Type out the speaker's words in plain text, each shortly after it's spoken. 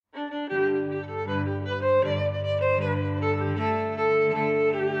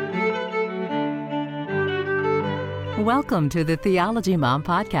Welcome to the Theology Mom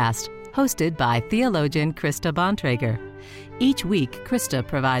Podcast, hosted by theologian Krista Bontrager. Each week, Krista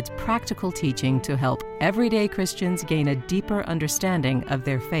provides practical teaching to help everyday Christians gain a deeper understanding of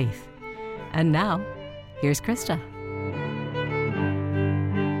their faith. And now, here's Krista.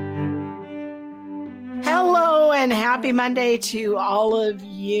 Hello and happy Monday to all of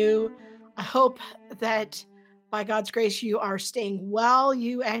you. I hope that by God's grace you are staying well,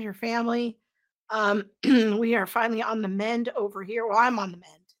 you and your family. We are finally on the mend over here. Well, I'm on the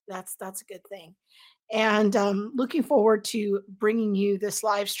mend. That's a good thing. And looking forward to bringing you this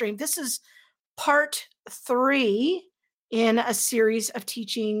live stream. This is part 3 in a series of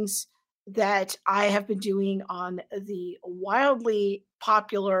teachings that I have been doing on the wildly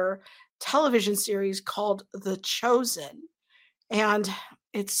popular television series called The Chosen. And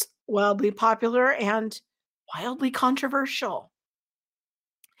it's wildly popular and wildly controversial.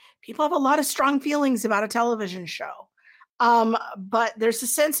 People have a lot of strong feelings about a television show. But there's a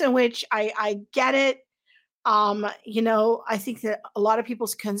sense in which I get it. I think that a lot of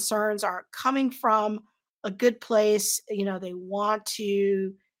people's concerns are coming from a good place. They want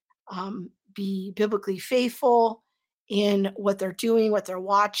to be biblically faithful in what they're doing, what they're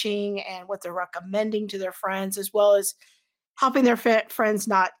watching, and what they're recommending to their friends, as well as helping their friends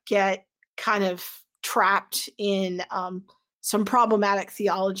not get kind of trapped in some problematic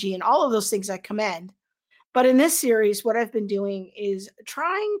theology, and all of those things I commend. But in this series, what I've been doing is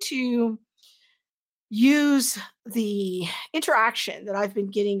trying to use the interaction that I've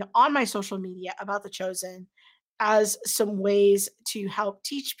been getting on my social media about The Chosen as some ways to help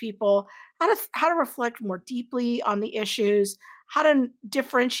teach people how to reflect more deeply on the issues, how to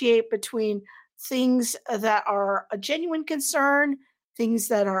differentiate between things that are a genuine concern, things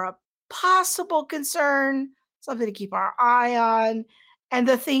that are a possible concern, something to keep our eye on, and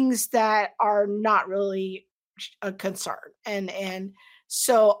the things that are not really a concern. And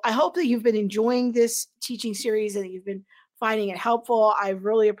so I hope that you've been enjoying this teaching series and that you've been finding it helpful. I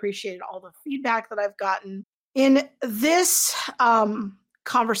really appreciated all the feedback that I've gotten. In this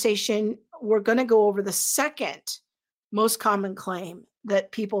conversation, we're going to go over the second most common claim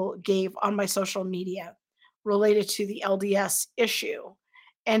that people gave on my social media related to the LDS issue.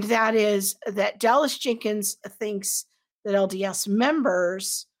 And that is that Dallas Jenkins thinks that LDS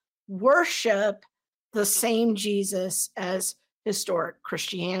members worship the same Jesus as historic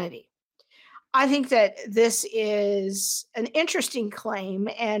Christianity. I think that this is an interesting claim,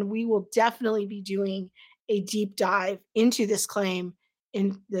 and we will definitely be doing a deep dive into this claim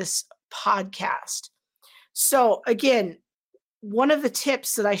in this podcast. So again, one of the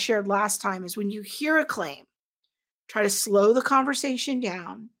tips that I shared last time is when you hear a claim, try to slow the conversation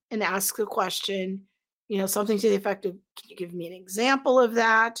down and ask the question, something to the effect of, can you give me an example of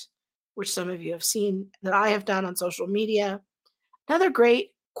that? Which some of you have seen that I have done on social media. Another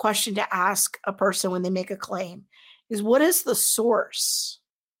great question to ask a person when they make a claim is, what is the source?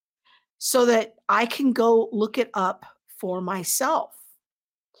 So that I can go look it up for myself.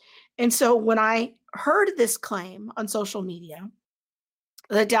 And so when I heard this claim on social media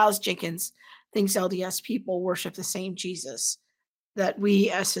that Dallas Jenkins thinks LDS people worship the same Jesus that we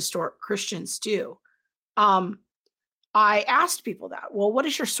as historic Christians do, I asked people that, well, what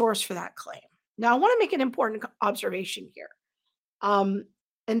is your source for that claim? Now, I want to make an important observation here. And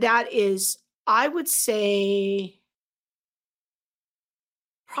that is, I would say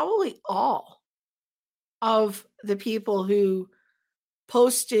probably all of the people who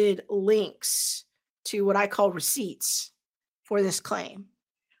posted links to what I call receipts for this claim,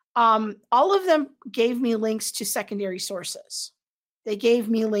 all of them gave me links to secondary sources. They gave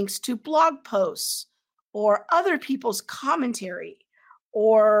me links to blog posts or other people's commentary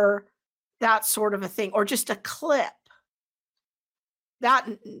or that sort of a thing, or just a clip.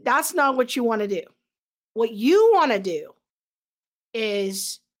 That's not what you want to do. What you want to do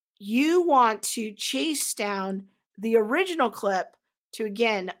is you want to chase down the original clip to,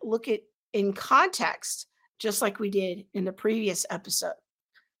 again, look at in context, just like we did in the previous episode.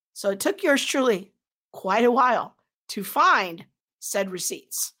 So it took yours truly quite a while to find said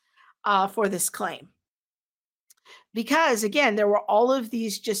receipts for this claim. Because, again, there were all of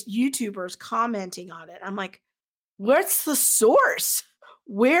these just YouTubers commenting on it. I'm like, what's the source?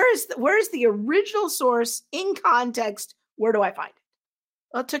 Where is the original source in context? Where do I find it?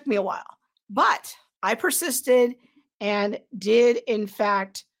 Well, it took me a while, but I persisted and did, in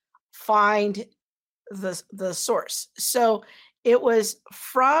fact, find the source. So it was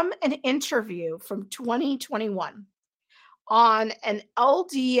from an interview from 2021 on an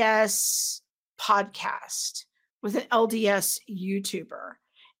LDS podcast with an LDS YouTuber.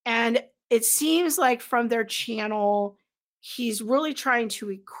 And it seems like from their channel, he's really trying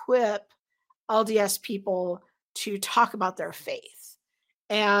to equip LDS people to talk about their faith.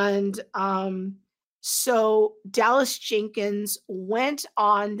 And so Dallas Jenkins went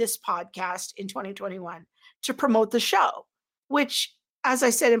on this podcast in 2021 to promote the show, which, as I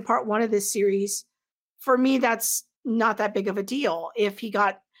said in part one of this series, for me, that's not that big of a deal. If he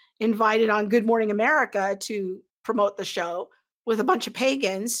got invited on Good Morning America to promote the show with a bunch of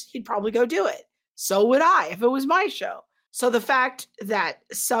pagans, he'd probably go do it. So would I if it was my show. So the fact that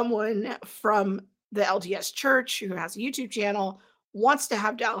someone from the LDS Church who has a YouTube channel wants to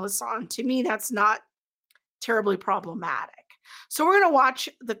have Dallas on, to me, that's not terribly problematic. So we're going to watch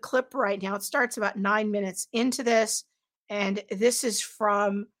the clip right now. It starts about 9 minutes into this, and this is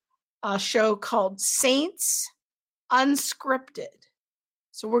from a show called Saints Unscripted.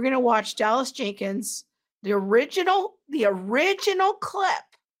 So we're going to watch Dallas Jenkins, the original clip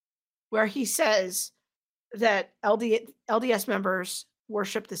where he says that LDS members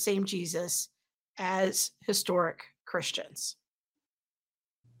worship the same Jesus as historic Christians.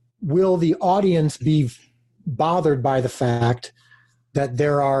 Will the audience be bothered by the fact that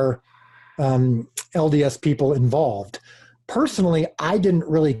there are LDS people involved? Personally, I didn't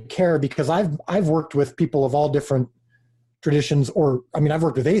really care because I've worked with people of all different traditions, I've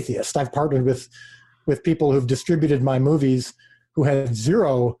worked with atheists. I've partnered with people who've distributed my movies who had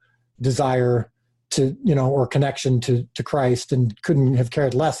zero desire to, or connection to Christ and couldn't have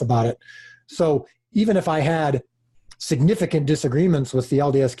cared less about it. So even if I had significant disagreements with the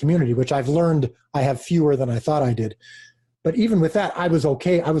LDS community, which I've learned I have fewer than I thought I did, but even with that, I was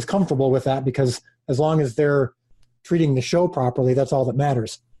okay. I was comfortable with that because as long as they're treating the show properly, that's all that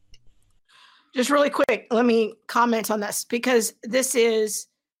matters. Just really quick, let me comment on this because this is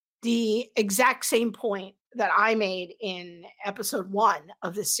the exact same point that I made in episode 1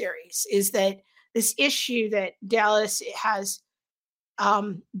 of this series, is that this issue that Dallas has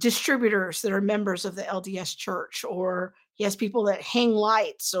distributors that are members of the LDS Church, or he has people that hang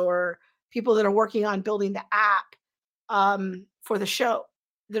lights, or people that are working on building the app for the show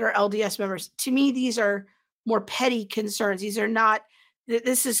that are LDS members. To me, these are more petty concerns. These are not,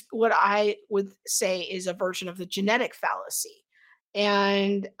 this is what I would say is a version of the genetic fallacy.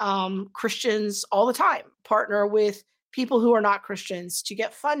 And Christians all the time partner with people who are not Christians to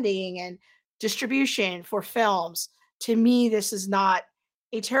get funding and distribution for films. To me, this is not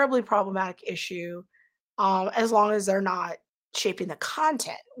a terribly problematic issue as long as they're not shaping the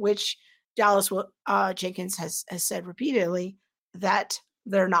content, which Dallas Jenkins has said repeatedly that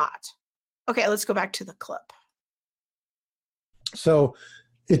they're not. Okay, let's go back to the clip. So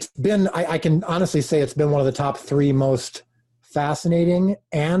it's been, I can honestly say it's been one of the top 3 most fascinating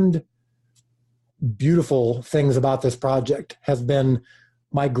and beautiful things about this project has been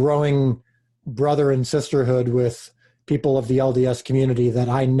my growing brother and sisterhood with people of the LDS community that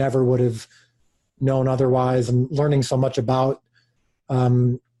I never would have known otherwise, and learning so much about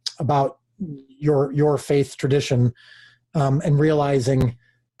your faith tradition, and realizing,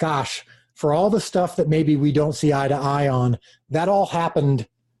 gosh, for all the stuff that maybe we don't see eye to eye on, that all happened.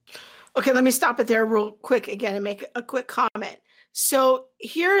 Okay, let me stop it there real quick again and make a quick comment. So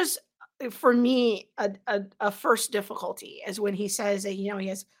here's, for me, a first difficulty is when he says that, he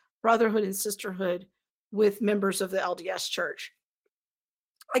has brotherhood and sisterhood with members of the LDS Church.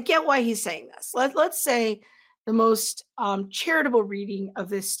 I get why he's saying this. Let's say the most charitable reading of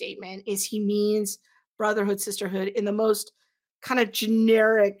this statement is he means brotherhood, sisterhood in the most kind of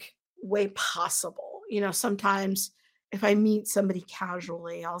generic way possible. Sometimes if I meet somebody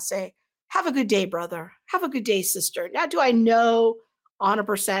casually, I'll say, "Have a good day, brother. Have a good day, sister." Now, do I know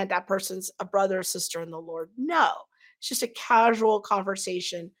 100% that person's a brother or sister in the Lord? No. It's just a casual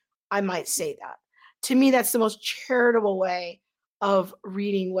conversation. I might say that. To me, that's the most charitable way of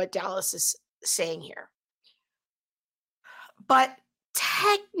reading what Dallas is saying here. But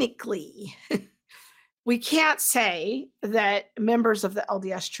technically, we can't say that members of the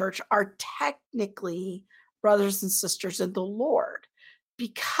LDS Church are technically brothers and sisters in the Lord,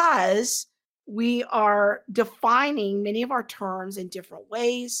 because we are defining many of our terms in different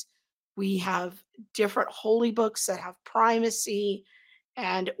ways. We have different holy books that have primacy,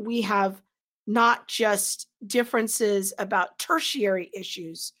 and we have not just differences about tertiary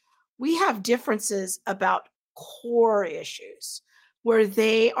issues. We have differences about core issues where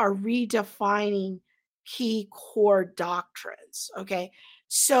they are redefining key core doctrines. Okay.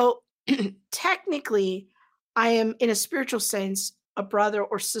 So technically, I am, in a spiritual sense, a brother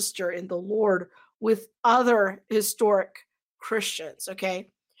or sister in the Lord with other historic Christians. Okay.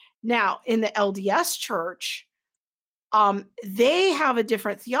 Now, in the LDS Church, They have a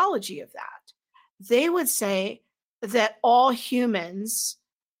different theology of that. They would say that all humans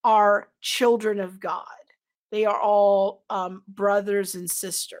are children of God. They are all brothers and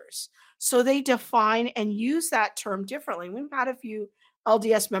sisters. So they define and use that term differently. We've had a few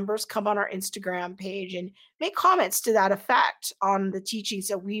LDS members come on our Instagram page and make comments to that effect on the teachings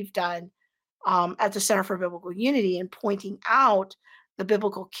that we've done at the Center for Biblical Unity, and pointing out the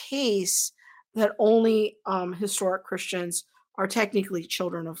biblical case that only historic Christians are technically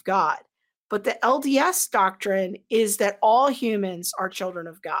children of God. But the LDS doctrine is that all humans are children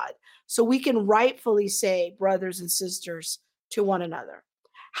of God. So we can rightfully say brothers and sisters to one another.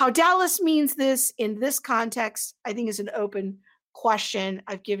 How Dallas means this in this context, I think, is an open question.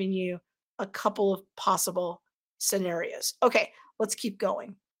 I've given you a couple of possible scenarios. Okay, let's keep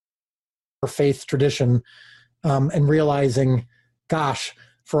going. Faith tradition, and realizing, gosh,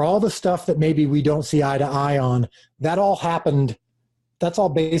 for all the stuff that maybe we don't see eye to eye on, that all happened. That's all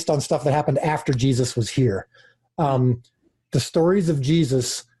based on stuff that happened after Jesus was here. The stories of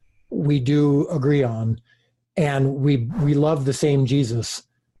Jesus we do agree on, and we love the same Jesus.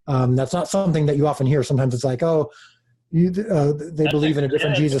 That's not something that you often hear. Sometimes it's like, oh, they believe in a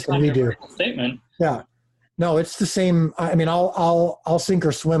different Jesus than we do. Statement. Yeah. No, it's the same. I mean, I'll sink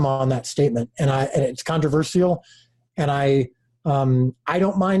or swim on that statement, and it's controversial, and I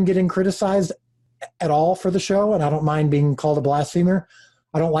don't mind getting criticized at all for the show, and I don't mind being called a blasphemer.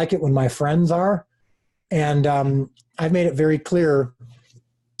 I don't like it when my friends are, and I've made it very clear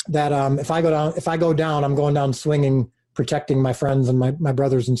that if I go down, I'm going down swinging, protecting my friends and my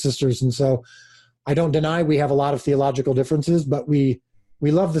brothers and sisters. And so I don't deny we have a lot of theological differences, but we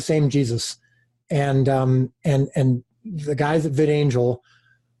love the same Jesus. And the guys at VidAngel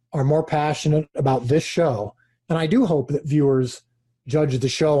are more passionate about this show. And I do hope that viewers judge the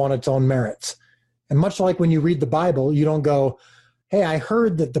show on its own merits. And much like when you read the Bible, you don't go, hey, I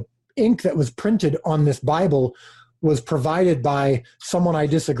heard that the ink that was printed on this Bible was provided by someone I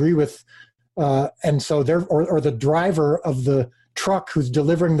disagree with. And so or the driver of the truck who's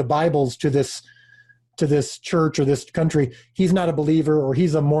delivering the Bibles to this church or this country, he's not a believer, or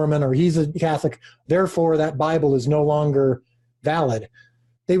he's a Mormon, or he's a Catholic, therefore that Bible is no longer valid.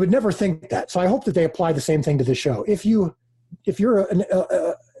 They would never think that. So I hope that they apply the same thing to the show. If you're in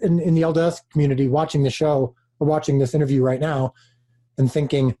the LDS community watching the show or watching this interview right now and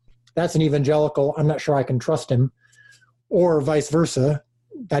thinking, that's an evangelical, I'm not sure I can trust him, or vice versa,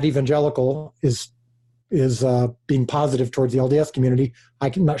 that evangelical is being positive towards the LDS community,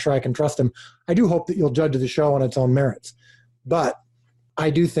 I'm not sure I can trust him. I do hope that you'll judge the show on its own merits. But I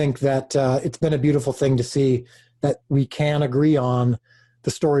do think that it's been a beautiful thing to see that we can agree on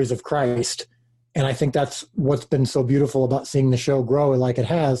the stories of Christ. And I think that's what's been so beautiful about seeing the show grow like it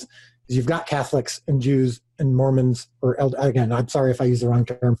has, is you've got Catholics and Jews and Mormons, again, I'm sorry if I use the wrong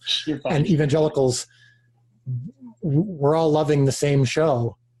term, and evangelicals. We're all loving the same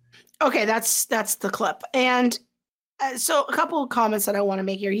show. Okay, that's the clip. And so a couple of comments that I want to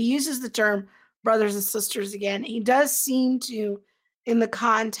make here. He uses the term brothers and sisters again. He does seem to, in the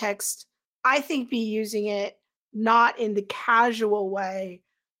context, I think, be using it not in the casual way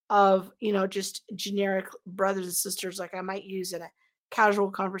of, just generic brothers and sisters like I might use in a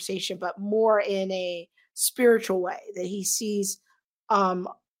casual conversation, but more in a spiritual way, that he sees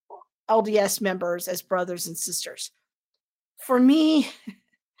LDS members as brothers and sisters. For me,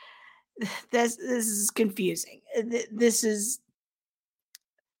 this is confusing. This is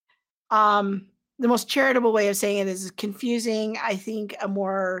the most charitable way of saying it is confusing. I think a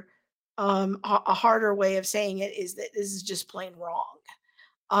more a harder way of saying it is that this is just plain wrong.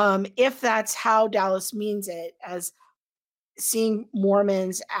 If that's how Dallas means it, as seeing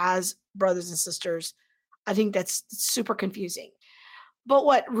Mormons as brothers and sisters, I think that's super confusing. But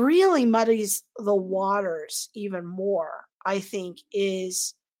what really muddies the waters even more, I think,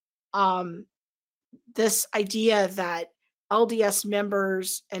 is this idea that LDS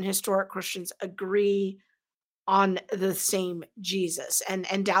members and historic Christians agree on the same Jesus.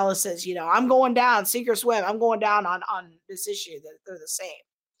 And Dallas says, I'm going down, sink or swim. I'm going down on this issue, that they're the same.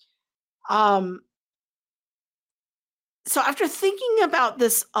 So after thinking about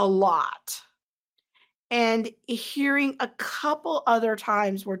this a lot and hearing a couple other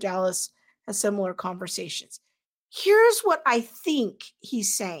times where Dallas has similar conversations, here's what I think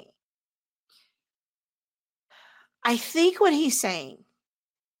he's saying. I think what he's saying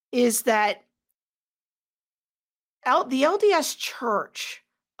is that the LDS Church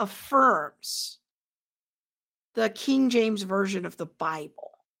affirms the King James Version of the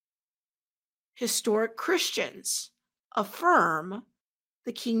Bible. Historic Christians affirm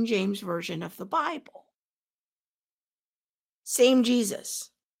the King James Version of the Bible. same Jesus,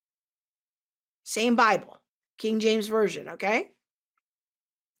 same Bible, King James Version, okay?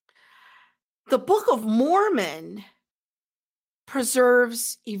 The Book of Mormon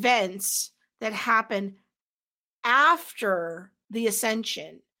preserves events that happen after the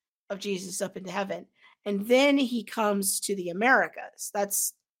ascension of Jesus up into heaven. And then he comes to the Americas.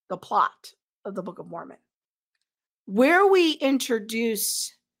 That's the plot of the Book of Mormon. Where we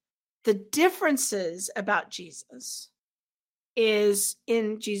introduce the differences about Jesus is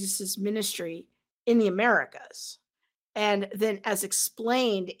in Jesus's ministry in the Americas. And then as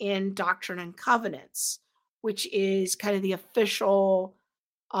explained in Doctrine and Covenants, which is kind of the official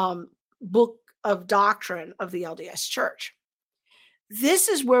book of doctrine of the LDS Church. This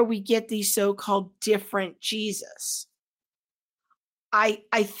is where we get the so-called different Jesus. I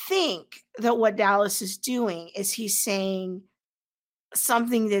think that what Dallas is doing is he's saying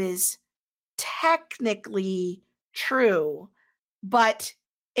something that is technically true, but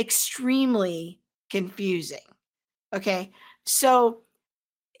extremely confusing. Okay, so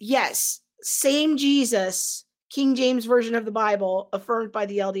yes, same Jesus, King James Version of the Bible, affirmed by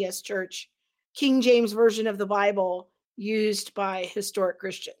the LDS Church, King James Version of the Bible used by historic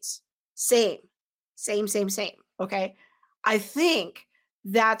Christians. Same. Okay, I think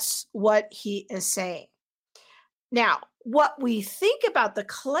that's what he is saying. Now, what we think about the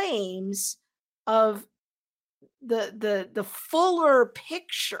claims of the fuller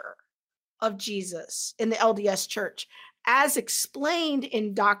picture of Jesus in the LDS Church, as explained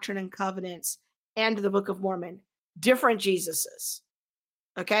in Doctrine and Covenants and the Book of Mormon, different Jesuses.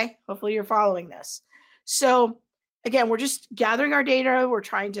 Okay, hopefully you're following this. So again, we're just gathering our data. We're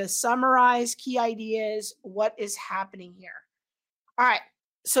trying to summarize key ideas, what is happening here. All right,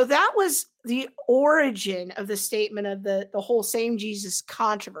 so that was the origin of the statement of the whole same Jesus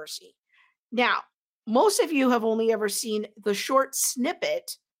controversy. Now, most of you have only ever seen the short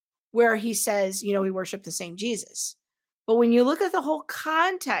snippet where he says, we worship the same Jesus. But when you look at the whole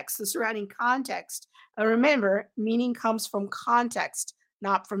context, the surrounding context, and remember, meaning comes from context,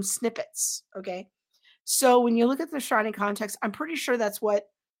 not from snippets, okay? So when you look at the surrounding context, I'm pretty sure that's what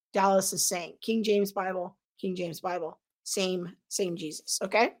Dallas is saying. King James Bible, same Jesus,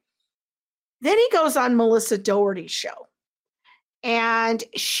 okay? Then he goes on Melissa Doherty's show, and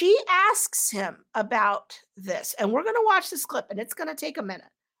she asks him about this. And we're going to watch this clip, and it's going to take a minute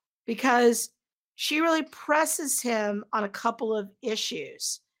because she really presses him on a couple of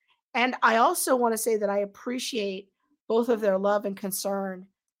issues. And I also want to say that I appreciate both of their love and concern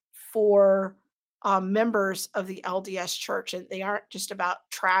for members of the LDS Church. And they aren't just about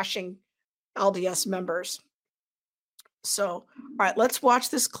trashing LDS members. So, all right, let's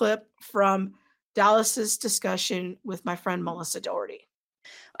watch this clip from Dallas's discussion with my friend Melissa Doherty.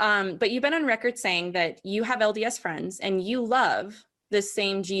 But you've been on record saying that you have LDS friends and you love the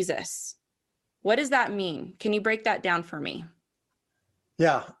same Jesus. What does that mean? Can you break that down for me?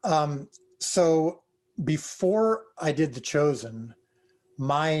 Yeah. So before I did The Chosen,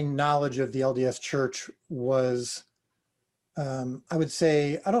 my knowledge of the LDS Church was, I would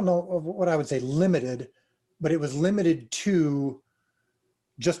say, I don't know what I would say limited, but it was limited to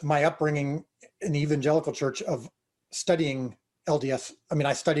just my upbringing in the evangelical church of studying LDS. I mean,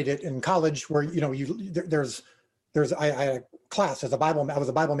 I studied it in college where, I had a class as I was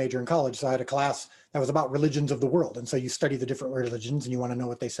a Bible major in college. So I had a class that was about religions of the world. And so you study the different religions and you want to know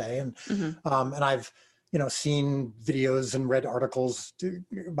what they say. And, and I've, seen videos and read articles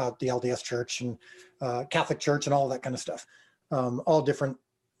about the LDS Church and Catholic Church and all that kind of stuff. All different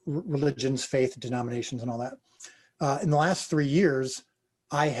religions, faith, denominations, and all that. In the last 3 years,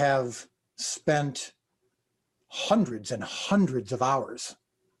 I have spent hundreds and hundreds of hours,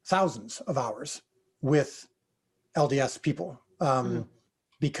 thousands of hours with LDS people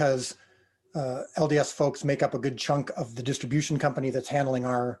because LDS folks make up a good chunk of the distribution company that's handling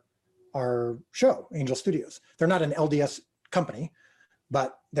our show, Angel Studios. They're not an LDS company,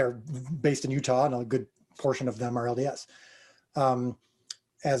 but they're based in Utah, and a good portion of them are LDS.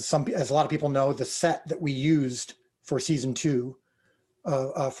 As a lot of people know, the set that we used for season 2,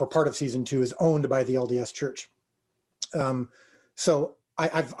 for part of season 2, is owned by the LDS Church. So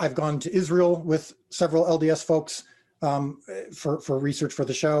I've gone to Israel with several LDS folks for research for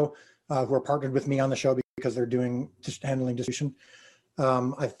the show, who are partnered with me on the show because they're handling distribution.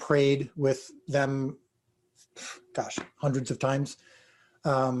 I've prayed with them, hundreds of times.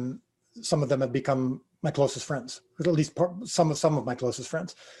 Some of them have become my closest friends, or at least some of my closest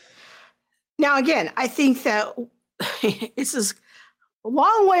friends. Now, again, I think that this is a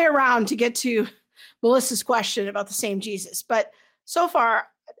long way around to get to Melissa's question about the same Jesus. But so far,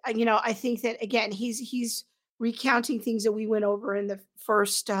 I think that, again, he's recounting things that we went over in the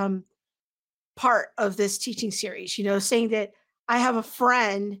first part of this teaching series, saying that I have a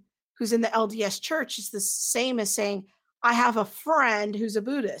friend who's in the LDS church is the same as saying I have a friend who's a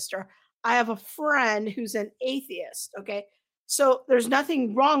Buddhist, or I have a friend who's an atheist. Okay. So there's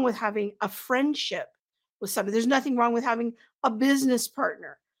nothing wrong with having a friendship with somebody. There's nothing wrong with having a business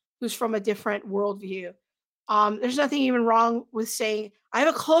partner who's from a different worldview. There's nothing even wrong with saying I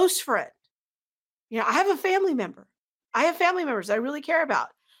have a close friend. I have a family member. I have family members I really care about.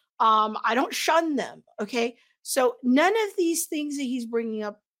 I don't shun them. Okay. So none of these things that he's bringing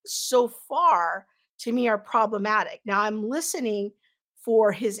up so far to me are problematic. Now I'm listening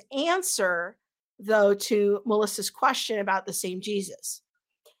for his answer, though, to Melissa's question about the same Jesus.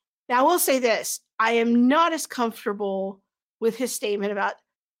 Now I will say this. I am not as comfortable with his statement about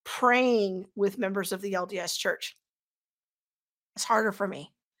praying with members of the LDS church. It's harder for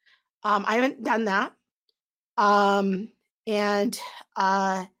me. I haven't done that. And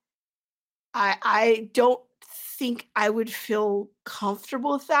I don't think I would feel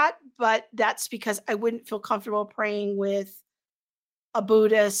comfortable with that, but that's because I wouldn't feel comfortable praying with a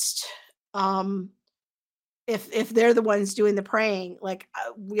Buddhist. If they're the ones doing the praying, like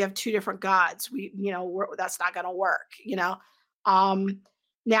we have two different gods, that's not going to work,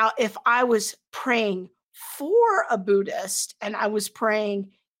 Now, if I was praying for a Buddhist and I was praying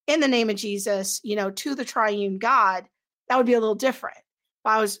in the name of Jesus, to the triune God, that would be a little different. If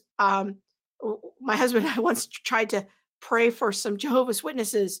I was, my husband and I once tried to pray for some Jehovah's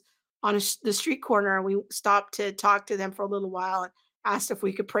Witnesses on the street corner, and we stopped to talk to them for a little while and asked if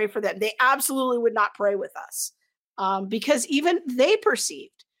we could pray for them. They absolutely would not pray with us because even they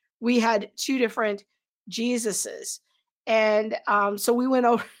perceived we had two different Jesuses. And so we went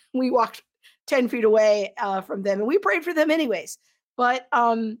over, we walked 10 feet away from them, and we prayed for them anyways. But,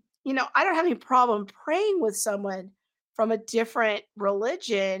 I don't have any problem praying with someone from a different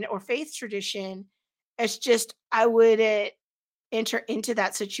religion or faith tradition. It's just, I wouldn't enter into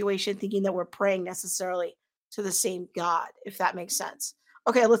that situation thinking that we're praying necessarily to the same God, if that makes sense.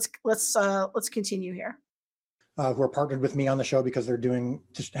 Okay, let's continue here. Who are partnered with me on the show because they're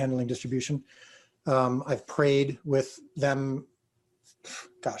handling distribution. I've prayed with them,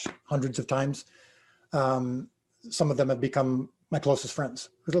 hundreds of times. Some of them have become my closest friends,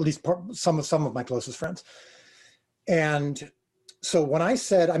 or at least some of my closest friends. And so when I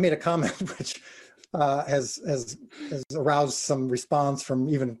made a comment which has aroused some response from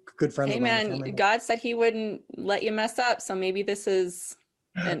even good friends. Hey man, God said he wouldn't let you mess up, so maybe this is.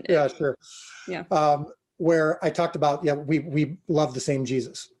 Yeah, sure. Yeah. Where I talked about, we love the same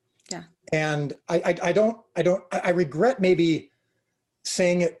Jesus. Yeah. And I regret maybe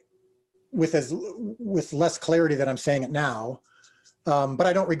saying it with less clarity than I'm saying it now. But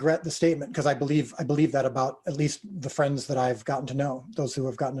I don't regret the statement because I believe that about at least the friends that I've gotten to know, those who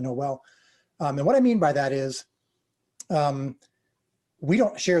have gotten to know well. And what I mean by that is we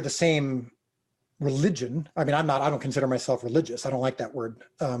don't share the same religion. I mean, I don't consider myself religious. I don't like that word.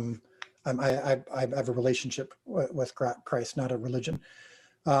 I have a relationship with Christ, not a religion.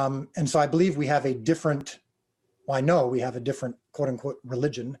 And so I believe we have I know we have a different quote unquote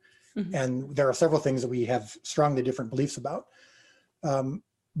religion. Mm-hmm. And there are several things that we have strongly different beliefs about.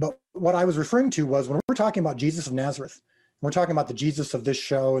 But what I was referring to was when we're talking about Jesus of Nazareth, we're talking about the Jesus of this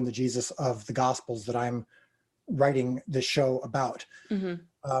show and the Jesus of the Gospels that I'm writing this show about.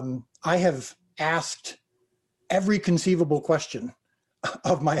 Mm-hmm. I have asked every conceivable question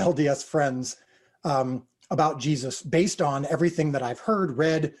of my LDS friends about Jesus based on everything that I've heard,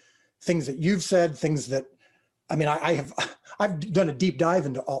 read, things that you've said, things that, I've done a deep dive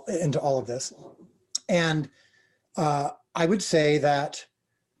into all of this. And I would say that,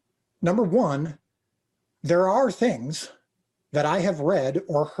 number one, there are things that I have read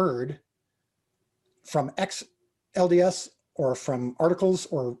or heard from ex-LDS or from articles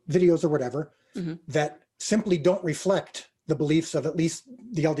or videos or whatever, mm-hmm. that simply don't reflect the beliefs of at least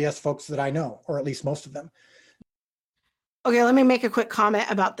the LDS folks that I know, or at least most of them. Okay, let me make a quick comment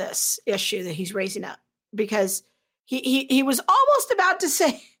about this issue that he's raising up, because he was almost about to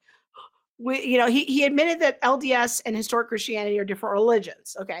say, he admitted that LDS and historic Christianity are different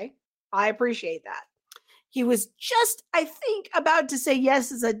religions. Okay, I appreciate that. He was just, I think, about to say,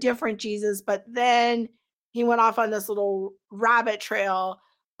 yes, it's a different Jesus, but then he went off on this little rabbit trail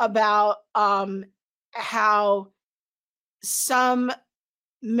about how some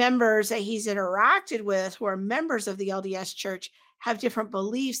members that he's interacted with who are members of the LDS church have different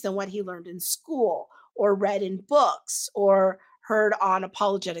beliefs than what he learned in school or read in books or heard on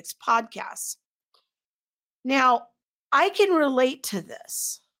apologetics podcasts. Now, I can relate to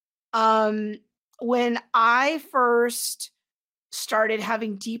this. when I first started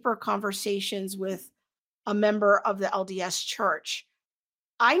having deeper conversations with a member of the LDS church,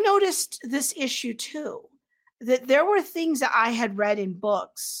 I noticed this issue too, that there were things that I had read in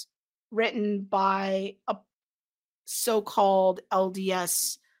books written by a so-called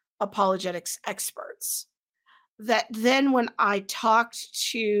LDS apologetics experts that then when I talked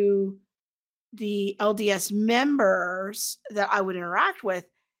to the LDS members that I would interact with,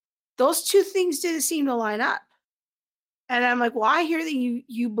 those two things didn't seem to line up. And I'm like, well, I hear that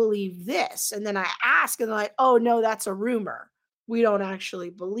you believe this. And then I ask, and they're like, oh, no, that's a rumor. We don't actually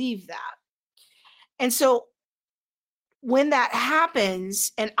believe that. And so when that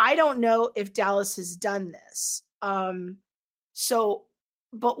happens, and I don't know if Dallas has done this.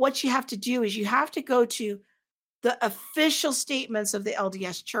 But what you have to do is you have to go to the official statements of the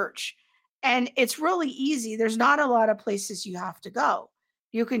LDS church. And it's really easy. There's not a lot of places you have to go.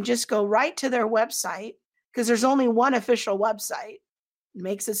 You can just go right to their website because there's only one official website. It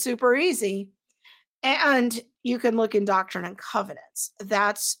makes it super easy. And you can look in Doctrine and Covenants.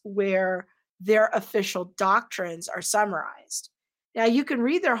 That's where their official doctrines are summarized. Now you can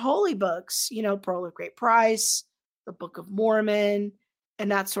read their holy books, Pearl of Great Price, the Book of Mormon,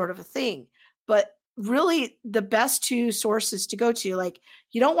 and that sort of a thing. But really the best two sources to go to, like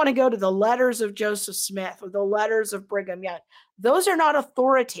you don't want to go to the letters of Joseph Smith or the letters of Brigham Young. Those are not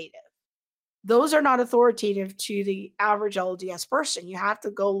authoritative. Those are not authoritative to the average LDS person. You have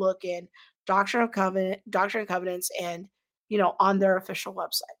to go look in Doctrine and Covenants and, on their official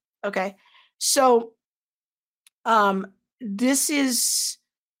website. Okay. So, this is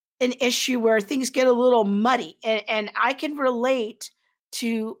an issue where things get a little muddy and I can relate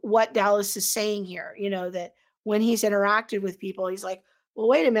to what Dallas is saying here, that when he's interacted with people, he's like, well,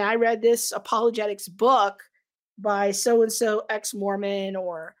 wait a minute, I read this apologetics book by so-and-so ex-Mormon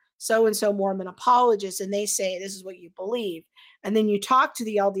or so-and-so Mormon apologist, and they say, this is what you believe. And then you talk to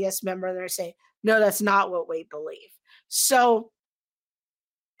the LDS member and they say, no, that's not what we believe. So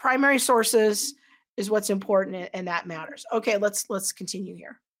primary sources is what's important and that matters. Okay, let's continue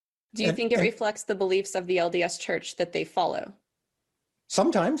here. Do you think it reflects the beliefs of the LDS church that they follow?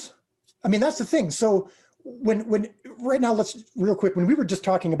 Sometimes. I mean, that's the thing. So when right now, let's real quick, when we were just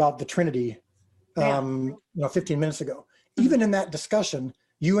talking about the Trinity, 15 minutes ago, even in that discussion,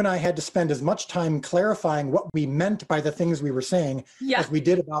 you and I had to spend as much time clarifying what we meant by the things we were saying as we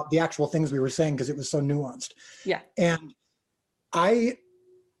did about the actual things we were saying, because it was so nuanced. Yeah. And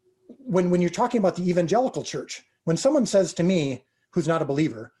when you're talking about the evangelical church, when someone says to me, who's not a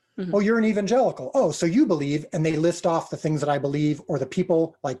believer, oh, you're an evangelical. Oh, so you believe, and they list off the things that I believe, or the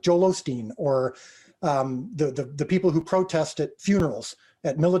people like Joel Osteen, or the people who protest at funerals,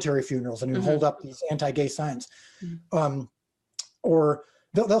 at military funerals, and who hold up these anti-gay signs. Or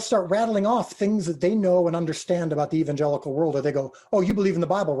they'll start rattling off things that they know and understand about the evangelical world, or they go, oh, you believe in the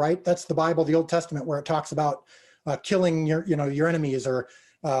Bible, right? That's the Bible, the Old Testament, where it talks about killing your enemies, or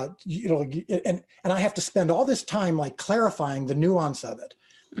and I have to spend all this time like clarifying the nuance of it.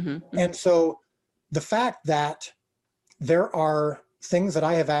 And so the fact that there are things that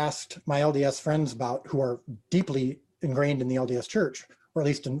I have asked my LDS friends about who are deeply ingrained in the LDS church, or at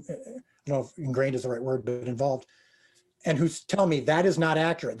least I don't know if ingrained is the right word, but involved, and who tell me that is not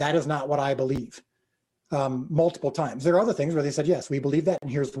accurate, that is not what I believe, multiple times. There are other things where they said, yes, we believe that, and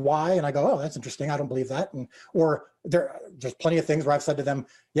here's why. And I go, oh, that's interesting, I don't believe that. Or there's plenty of things where I've said to them,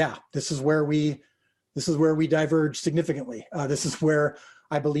 yeah, this is where we diverge significantly. This is where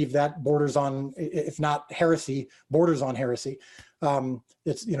I believe that borders on, if not heresy, borders on heresy.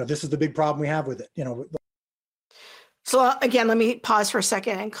 It's, this is the big problem we have with it, So again, let me pause for a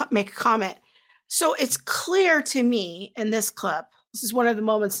second and make a comment. So it's clear to me in this clip, this is one of the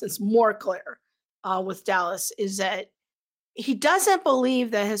moments that's more clear with Dallas, is that he doesn't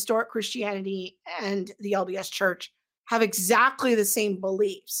believe that historic Christianity and the LDS church have exactly the same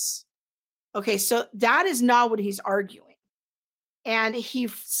beliefs. Okay, so that is not what he's arguing. And he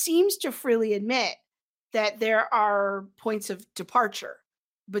seems to freely admit that there are points of departure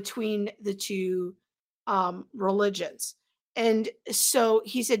between the two religions. And so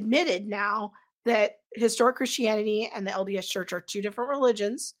he's admitted now that historic Christianity and the LDS church are two different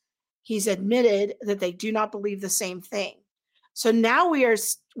religions. He's admitted that they do not believe the same thing. So now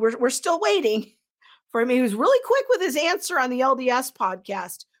we're still waiting for him. He was really quick with his answer on the LDS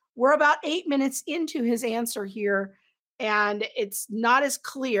podcast. We're about 8 minutes into his answer here, and it's not as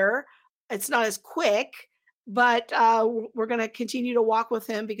clear. It's not as quick, but we're going to continue to walk with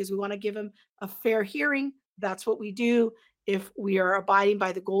him because we want to give him a fair hearing. That's what we do. if we are abiding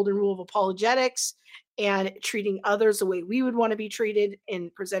by the golden rule of apologetics and treating others the way we would want to be treated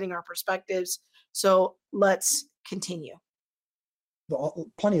in presenting our perspectives. So let's continue.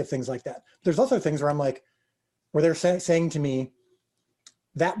 Plenty of things like that. There's also things where I'm like, where they're saying to me,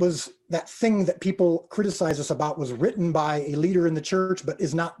 that thing that people criticize us about was written by a leader in the church, but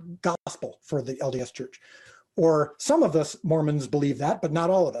is not gospel for the LDS church. Or some of us Mormons believe that, but not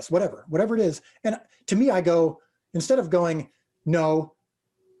all of us, whatever it is. And to me, I go, instead of going, no,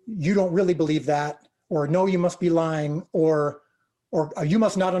 you don't really believe that, or no, you must be lying, or you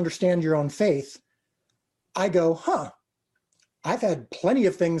must not understand your own faith, I go, I've had plenty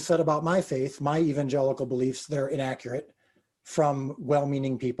of things said about my faith, my evangelical beliefs that are inaccurate from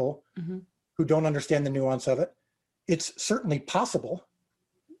well-meaning people who don't understand the nuance of it. It's certainly possible.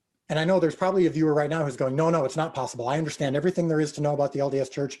 And I know there's probably a viewer right now who's going, no, it's not possible. I understand everything there is to know about the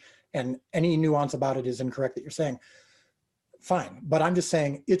LDS church, and any nuance about it is incorrect that you're saying. Fine. But I'm just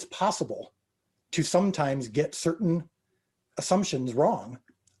saying it's possible to sometimes get certain assumptions wrong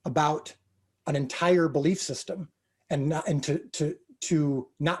about an entire belief system, and to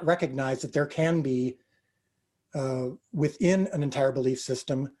not recognize that there can be within an entire belief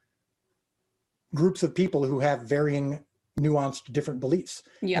system groups of people who have varying nuanced different beliefs.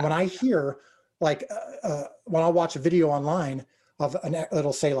 Yeah. And when I hear, like, when I'll watch a video online of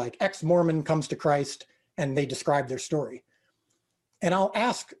it'll say like ex-Mormon comes to Christ, and they describe their story, and I'll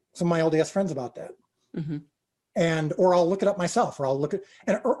ask some of my LDS friends about that, or I'll look it up myself, or I'll look at,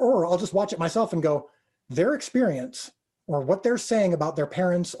 or I'll just watch it myself and go, their experience or what they're saying about their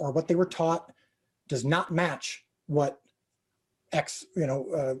parents or what they were taught does not match what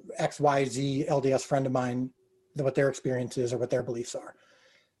XYZ LDS friend of mine, what their experience is or what their beliefs are.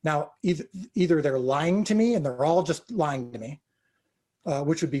 Now, either they're lying to me, and they're all just lying to me,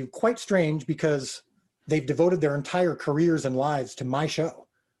 which would be quite strange because they've devoted their entire careers and lives to my show.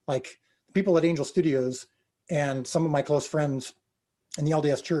 Like people at Angel Studios and some of my close friends in the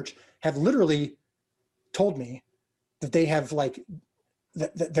LDS church have literally told me that they have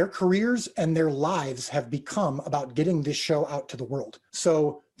that their careers and their lives have become about getting this show out to the world.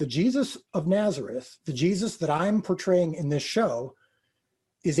 So the Jesus of Nazareth, the Jesus that I'm portraying in this show,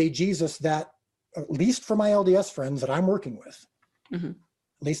 is a Jesus that, at least for my LDS friends that I'm working with, at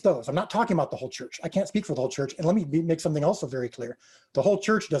least those, I'm not talking about the whole church. I can't speak for the whole church. And let me make something also very clear. The whole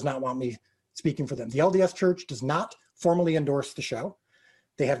church does not want me speaking for them. The LDS church does not formally endorse the show.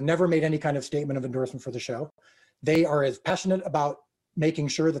 They have never made any kind of statement of endorsement for the show. They are as passionate about making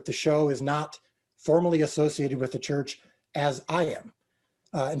sure that the show is not formally associated with the church as I am.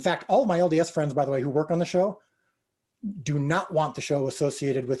 In fact, all of my LDS friends, by the way, who work on the show, do not want the show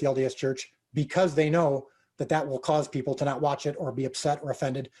associated with the LDS church because they know that that will cause people to not watch it or be upset or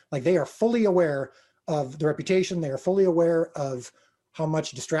offended. Like, they are fully aware of the reputation. They are fully aware of how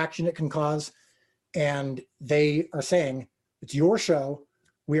much distraction it can cause. And they are saying, it's your show.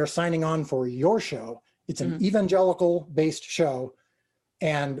 We are signing on for your show. It's an evangelical based show,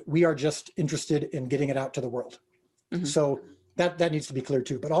 and we are just interested in getting it out to the world. So that needs to be clear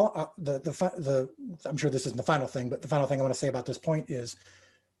too. But all I'm sure this isn't the final thing, but the final thing I want to say about this point is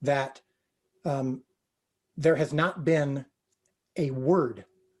that there has not been a word,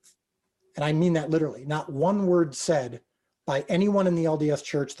 and I mean that literally, not one word said by anyone in the LDS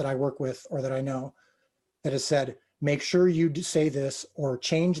church that I work with or that I know that has said, make sure you say this or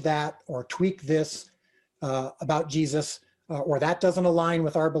change that or tweak this about Jesus, or that doesn't align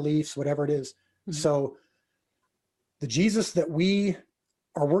with our beliefs, whatever it is. So the Jesus that we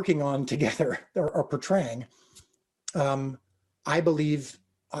are working on together or portraying, I believe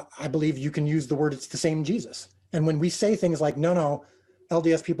you can use the word, it's the same Jesus. And when we say things like, no,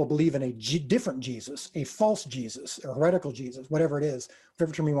 LDS people believe in a different Jesus, a false Jesus, a heretical Jesus, whatever it is,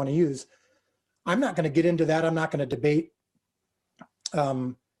 whatever term you want to use, I'm not going to get into that. I'm not going to debate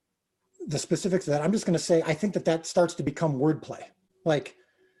the specifics of that. I'm just going to say, I think that starts to become wordplay. Like,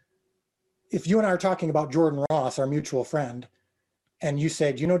 if you and I are talking about Jordan Ross, our mutual friend, and you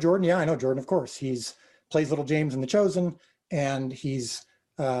say, do you know Jordan? Yeah, I know Jordan, of course. He's plays Little James in The Chosen, and he's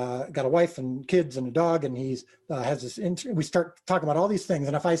got a wife and kids and a dog, and he's has this. We start talking about all these things,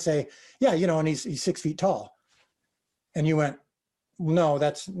 and if I say, yeah, and he's 6 feet tall, and you went, no,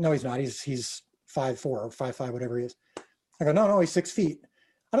 he's not. He's 5'4" or 5'5", whatever he is. I go, no, he's 6 feet.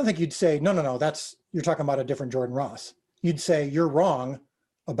 I don't think you'd say, no, you're talking about a different Jordan Ross. You'd say, you're wrong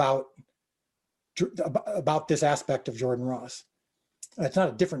about this aspect of Jordan Ross. It's not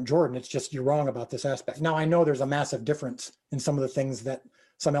a different Jordan, it's just you're wrong about this aspect. Now, I know there's a massive difference in some of the things that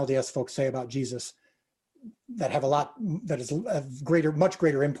some LDS folks say about Jesus that have that is much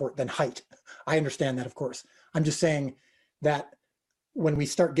greater import than height. I understand that, of course. I'm just saying that when we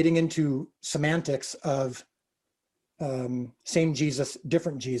start getting into semantics of same Jesus,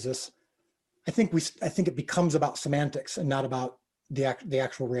 different Jesus, I think it becomes about semantics and not about the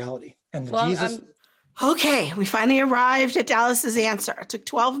actual reality. And the Jesus. Okay, we finally arrived at Dallas's answer. It took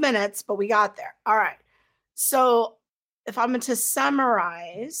 12 minutes, but we got there. All right. So if I'm to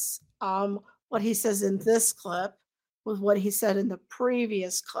summarize what he says in this clip with what he said in the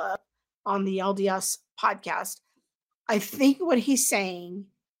previous clip on the LDS podcast, I think what he's saying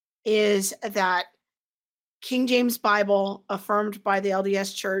is that King James Bible affirmed by the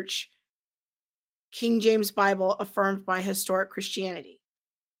LDS Church, King James Bible affirmed by historic Christianity.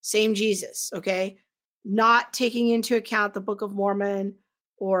 Same Jesus, okay? Not taking into account the Book of Mormon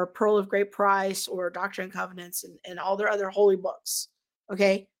or Pearl of Great Price or Doctrine and Covenants and all their other holy books,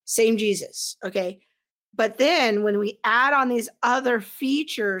 okay? Same Jesus, okay? But then when we add on these other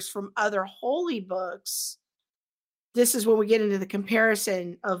features from other holy books, this is when we get into the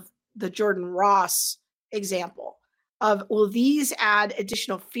comparison of the Jordan Ross example of, will these add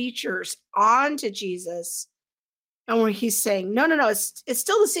additional features onto Jesus? And where he's saying, no, it's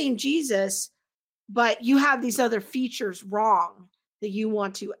still the same Jesus, but you have these other features wrong that you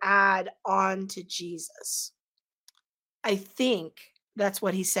want to add on to Jesus. I think that's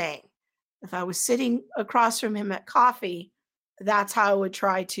what he's saying. If I was sitting across from him at coffee, that's how I would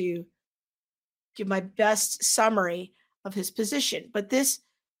try to give my best summary of his position. But this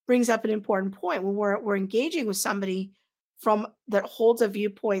brings up an important point when we're engaging with somebody from that holds a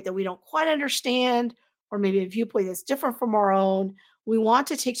viewpoint that we don't quite understand, or maybe a viewpoint that's different from our own. We want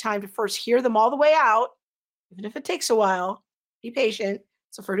to take time to first hear them all the way out, even if it takes a while. Be patient.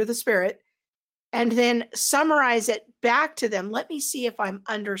 It's a fruit of the Spirit. And then summarize it back to them. Let me see if I'm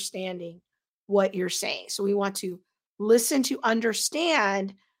understanding what you're saying. So we want to listen to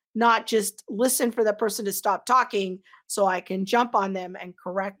understand, not just listen for the person to stop talking so I can jump on them and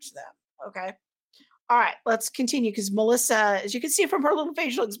correct them. Okay. All right, let's continue, because Melissa, as you can see from her little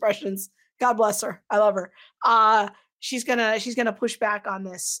facial expressions, God bless her, I love her. She's gonna push back on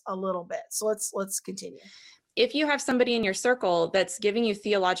this a little bit. So let's continue. If you have somebody in your circle that's giving you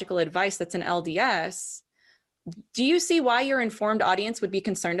theological advice that's an LDS, do you see why your informed audience would be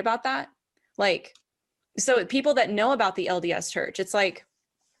concerned about that? Like, so people that know about the LDS church, it's like,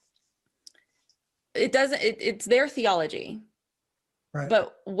 it's their theology. Right.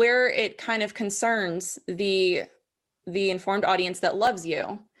 But where it kind of concerns the informed audience that loves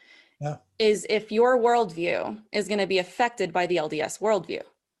you, yeah, is if your worldview is going to be affected by the LDS worldview.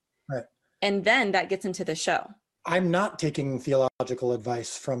 Right. And then that gets into the show. I'm not taking theological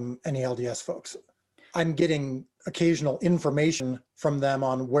advice from any LDS folks. I'm getting occasional information from them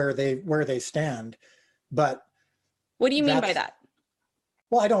on where they stand. But what do you mean by that?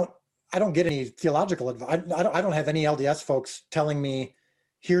 Well, I don't get any theological advice. I don't have any LDS folks telling me,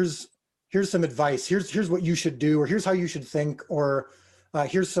 here's some advice. Here's what you should do, or here's how you should think, or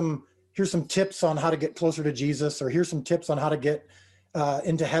here's some tips on how to get closer to Jesus, or here's some tips on how to get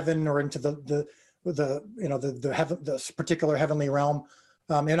into heaven, or into the particular heavenly realm.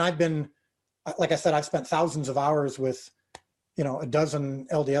 And I've been, like I said, I've spent thousands of hours with, a dozen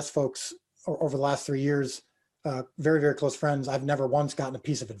LDS folks over the last 3 years. Very, very close friends. I've never once gotten a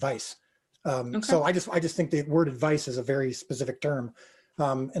piece of advice. Okay. So I just think the word advice is a very specific term.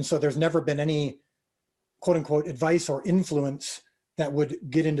 And so there's never been any quote unquote advice or influence that would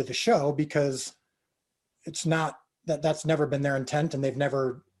get into the show, because it's not that's never been their intent, and they've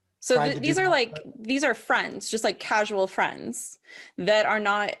never. So these are friends, just like casual friends that are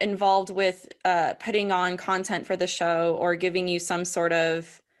not involved with putting on content for the show or giving you some sort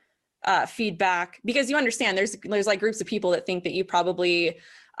of feedback, because you understand there's like groups of people that think that you probably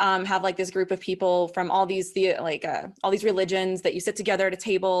have like this group of people from all these religions that you sit together at a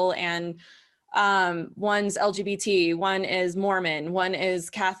table, and one's LGBT, one is Mormon, one is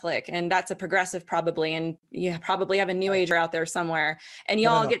Catholic, and that's a progressive probably, and you probably have a New Ager out there somewhere, and you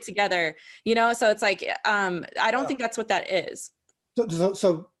all get together, so it's like I don't think that's what that is.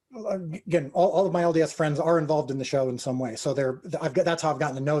 So again, all of my LDS friends are involved in the show in some way. So that's how I've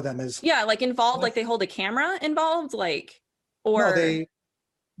gotten to know them, is like involved, like they hold a camera involved, like, or no,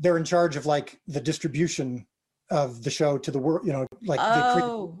 they're in charge of like the distribution of the show to the world, like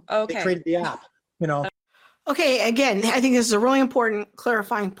they created the app, Okay, again, I think this is a really important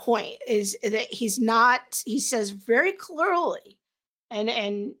clarifying point, is that he says very clearly,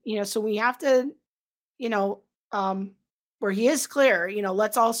 and so we have to, where he is clear,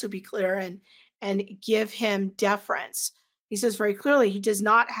 let's also be clear and give him deference. He says very clearly he does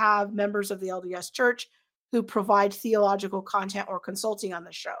not have members of the LDS Church who provide theological content or consulting on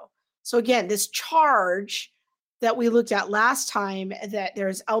the show. So again, this charge that we looked at last time, that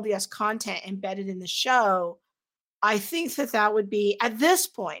there's LDS content embedded in the show, I think that that would be, at this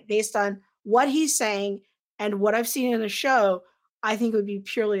point, based on what he's saying and what I've seen in the show, I think it would be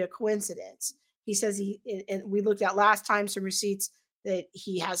purely a coincidence. He says and we looked at last time some receipts that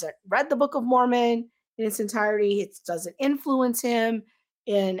he hasn't read the Book of Mormon in its entirety. It doesn't influence him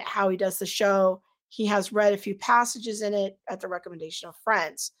in how he does the show. He has read a few passages in it at the recommendation of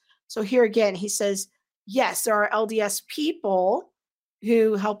friends. So here again, he says, yes, there are LDS people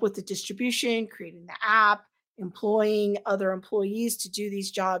who help with the distribution, creating the app, employing other employees to do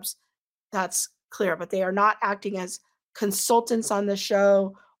these jobs. That's clear, but they are not acting as consultants on the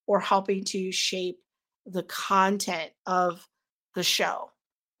show or helping to shape the content of the show.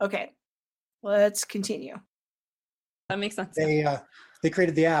 Okay, let's continue. That makes sense. They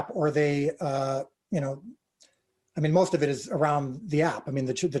created the app, or they, most of it is around the app. I mean,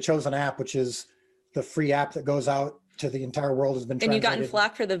 the Chosen app, which is the free app that goes out to the entire world, has been translated. And you got in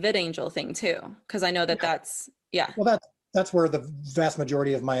flack for the VidAngel thing too, because I know that's. Well, that's where the vast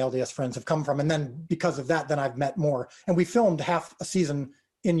majority of my LDS friends have come from. And then because of that, then I've met more. And we filmed half a season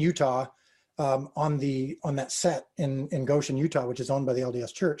in Utah on that set in Goshen, Utah, which is owned by the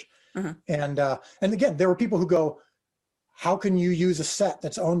LDS Church. Uh-huh. And again, there were people who go, how can you use a set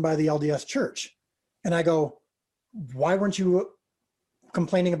that's owned by the LDS Church? And I go, why weren't you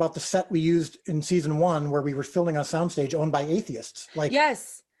complaining about the set we used in season 1 where we were filming on a soundstage owned by atheists? Like,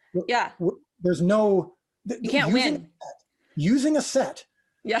 yes, yeah. There's no, you can't win. Using a set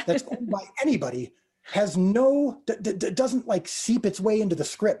yeah. that's owned by anybody has no, doesn't like seep its way into the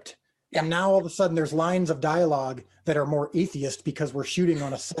script. And now all of a sudden there's lines of dialogue that are more atheist because we're shooting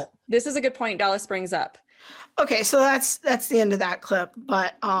on a set. This is a good point Dallas brings up. Okay, so that's the end of that clip.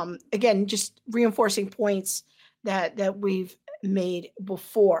 But again, just reinforcing points that we've made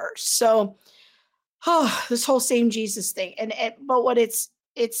before. So this whole same Jesus thing. But what it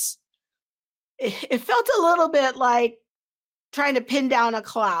felt a little bit like trying to pin down a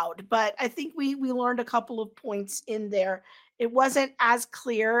cloud, but I think we learned a couple of points in there. It wasn't as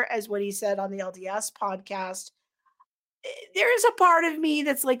clear as what he said on the LDS podcast. There is a part of me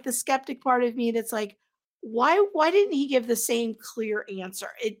that's like the skeptic part of me that's like, why didn't he give the same clear answer?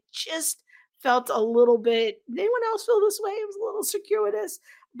 It just felt a little bit, did anyone else feel this way? It was a little circuitous,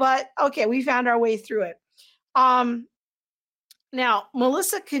 but okay, we found our way through it. Now,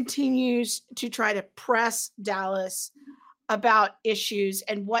 Melissa continues to try to press Dallas about issues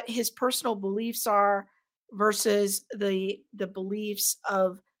and what his personal beliefs are versus the beliefs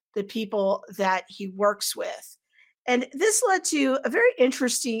of the people that he works with. And this led to a very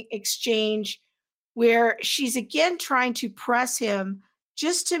interesting exchange where she's again trying to press him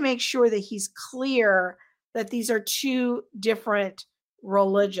just to make sure that he's clear that these are two different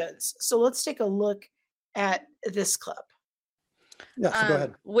religions. So let's take a look at this clip. Yeah, so go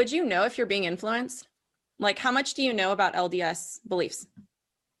ahead. Would you know if you're being influenced? Like, how much do you know about LDS beliefs?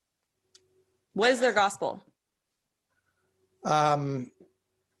 What is their gospel?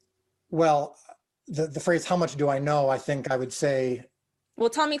 Well, the phrase, how much do I know? I think I would say. Well,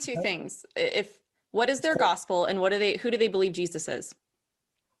 tell me two things. What is their gospel, and who do they believe Jesus is?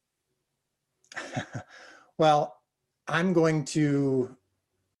 Well, here's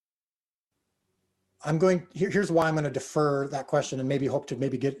why I'm going to defer that question and maybe hope to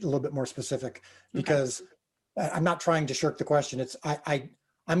get a little bit more specific, because I'm not trying to shirk the question.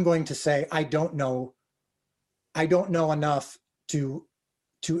 I'm going to say, I don't know enough to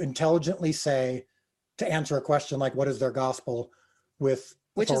intelligently say, to answer a question like, what is their gospel with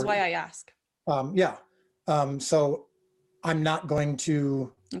Which authority. Is why I ask. So I'm not going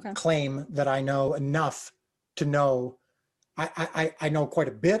to claim that I know enough to know. I know quite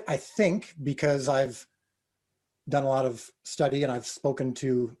a bit, I think, because I've done a lot of study and I've spoken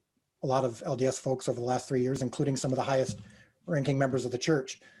to a lot of LDS folks over the last 3 years, including some of the highest ranking members of the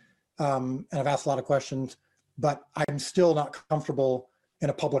church. And I've asked a lot of questions, but I'm still not comfortable in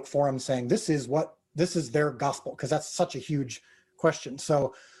a public forum saying this is their gospel, because that's such a huge question.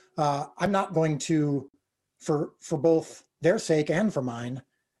 So I'm not going to, for both their sake and for mine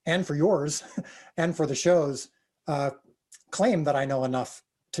and for yours and for the show's, claim that I know enough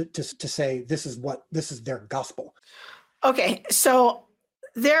to say this is their gospel. Okay, so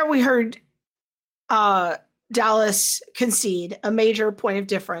there we heard Dallas concede a major point of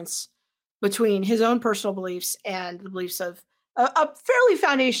difference between his own personal beliefs and the beliefs of a fairly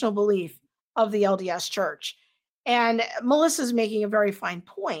foundational belief of the LDS Church. And Melissa's making a very fine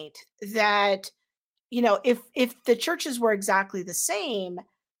point that, if the churches were exactly the same,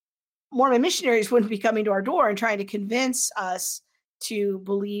 Mormon missionaries wouldn't be coming to our door and trying to convince us to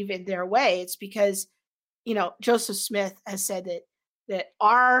believe in their way. It's because Joseph Smith has said that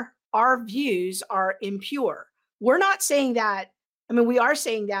our views are impure. We're not saying that. I mean, we are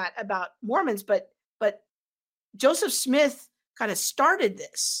saying that about Mormons, but Joseph Smith kind of started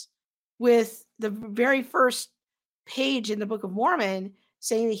this with the very first page in the Book of Mormon,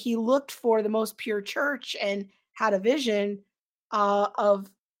 saying that he looked for the most pure church and had a vision of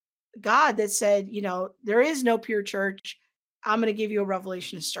God that said, there is no pure church. I'm going to give you a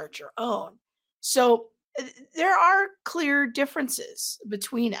revelation to start your own. So there are clear differences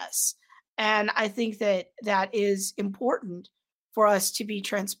between us. And I think that is important for us to be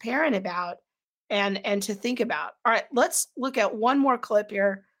transparent about and to think about. All right, let's look at one more clip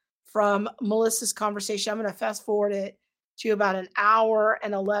here from Melissa's conversation. I'm going to fast forward it to about an hour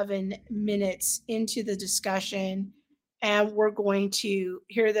and 11 minutes into the discussion. And we're going to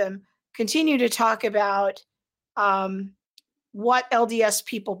hear them continue to talk about what LDS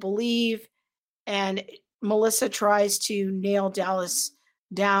people believe. And Melissa tries to nail Dallas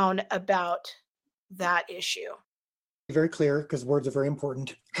down about that issue. Very clear, because words are very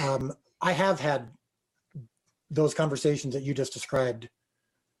important. I have had those conversations that you just described,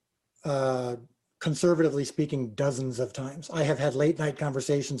 conservatively speaking, dozens of times. I have had late night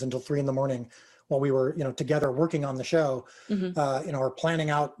conversations until 3 a.m. while we were, together working on the show, or planning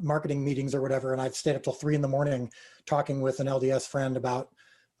out marketing meetings or whatever. And I've stayed up till 3 a.m. talking with an LDS friend about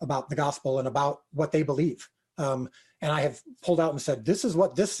the gospel and about what they believe. And I have pulled out and said, this is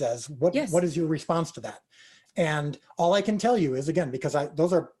what this says. What is your response to that? And all I can tell you is, again, because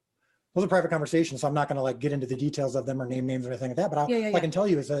those are private conversations, so I'm not going to get into the details of them or name names or anything like that. But all I can tell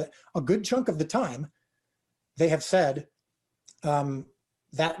you is that a good chunk of the time they have said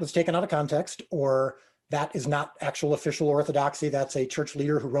that was taken out of context, or that is not actual official orthodoxy. That's a church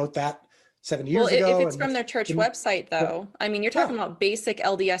leader who wrote that 70 years ago. If it's from their church website, though, I mean, you're talking about basic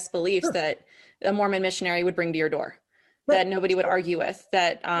LDS beliefs that a Mormon missionary would bring to your door, that nobody would argue with,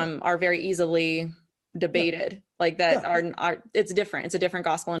 that are very easily debated, it's different. It's a different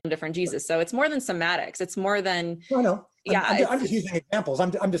gospel and a different Jesus. So it's more than semantics. It's more than. I know. I'm just using examples.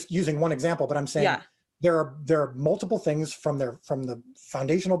 I'm just using one example, but I'm saying there are multiple things from the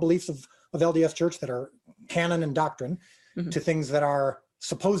foundational beliefs of LDS Church that are canon and doctrine, to things that are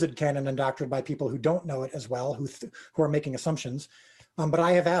supposed canon and doctrine by people who don't know it as well, who are making assumptions. But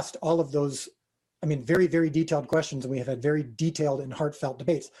I have asked all of those, very, very detailed questions, and we have had very detailed and heartfelt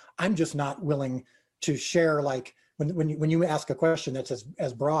debates. I'm just not willing to share, when you ask a question that's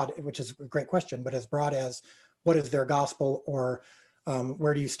as broad, which is a great question, but as broad as what is their gospel, or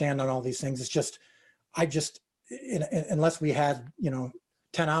where do you stand on all these things? It's just, unless we had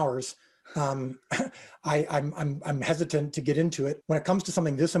 10 hours, I'm hesitant to get into it. When it comes to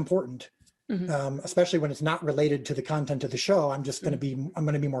something this important, especially when it's not related to the content of the show, I'm going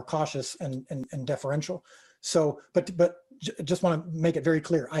to be more cautious and deferential. So, but just want to make it very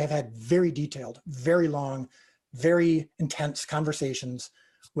clear. I have had very detailed, very long, very intense conversations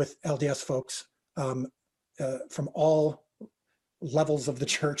with LDS folks from all levels of the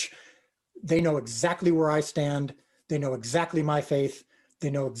church. They know exactly where I stand. They know exactly my faith.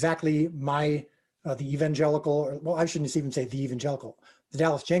 They know exactly the evangelical, I shouldn't even say the evangelical, the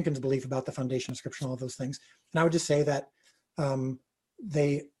Dallas Jenkins belief about the foundation of Scripture and all of those things. And I would just say that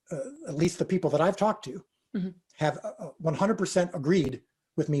they, at least the people that I've talked to, have 100% agreed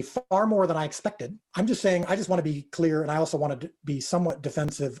with me, far more than I expected. I'm just saying, I just want to be clear, and I also want to be somewhat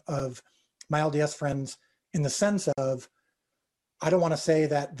defensive of my LDS friends, in the sense of, I don't want to say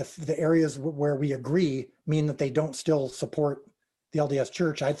that the areas where we agree mean that they don't still support the LDS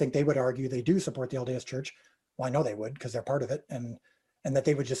Church. I think they would argue they do support the LDS Church. Well, I know they would, because they're part of it, and that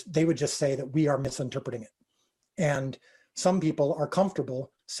they would just say that we are misinterpreting it. And some people are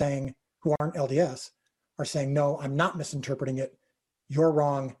comfortable saying, who aren't LDS, are saying, no, I'm not misinterpreting it. You're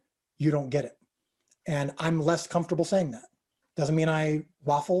wrong. You don't get it. And I'm less comfortable saying that. Doesn't mean I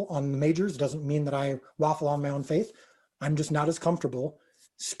waffle on the majors. Doesn't mean that I waffle on my own faith. I'm just not as comfortable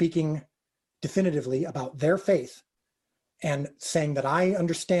speaking definitively about their faith and saying that I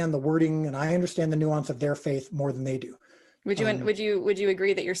understand the wording and I understand the nuance of their faith more than they do. Would you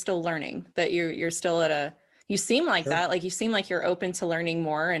agree that you're still learning, that you're still you seem like that, like you seem like you're open to learning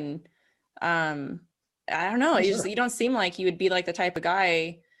more, and I don't know, you don't seem like you would be like the type of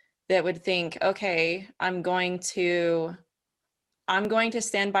guy that would think, okay, I'm going to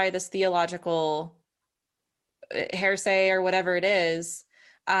stand by this theological heresy or whatever it is.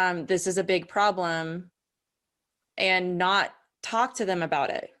 This is a big problem, and not talk to them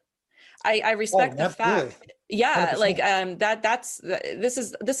about it. I respect the fact. Good. Yeah, 100%. This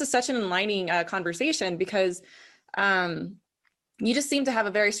is such an enlightening conversation, because you just seem to have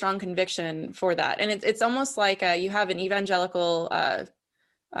a very strong conviction for that. And it's almost like you have an evangelical,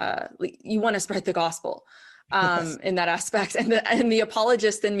 you want to spread the gospel in that aspect. And the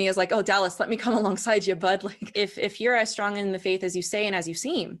apologist in me is like, oh, Dallas, let me come alongside you, bud. Like if you're as strong in the faith as you say and as you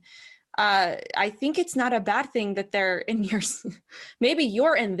seem, I think it's not a bad thing that they're in your, maybe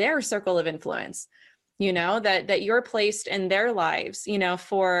you're in their circle of influence, that you're placed in their lives,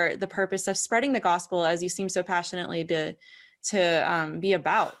 for the purpose of spreading the gospel as you seem so passionately to be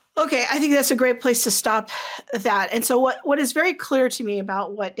about. Okay, I think that's a great place to stop that. And so what is very clear to me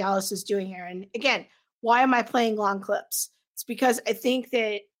about what Dallas is doing here, and again, why am I playing long clips? It's because I think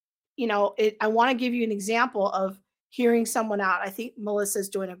that, I want to give you an example of hearing someone out. I think Melissa's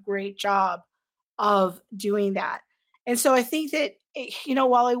doing a great job of doing that. And so I think that,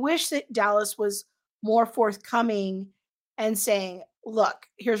 while I wish that Dallas was more forthcoming and saying, look,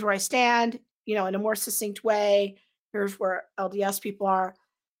 here's where I stand, in a more succinct way, here's where LDS people are,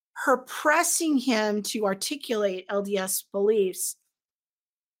 her pressing him to articulate LDS beliefs,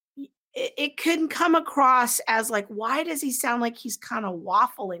 it couldn't come across as like, why does he sound like he's kind of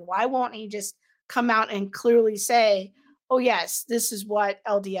waffling? Why won't he just come out and clearly say, oh yes, this is what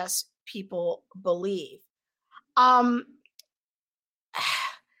LDS people believe?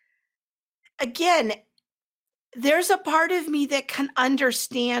 Again, there's a part of me that can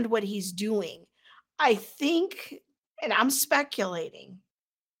understand what he's doing. I think, and I'm speculating,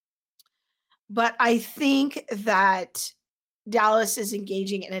 but I think that Dallas is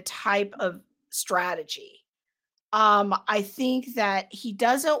engaging in a type of strategy. I think that he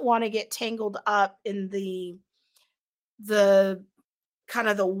doesn't want to get tangled up in the kind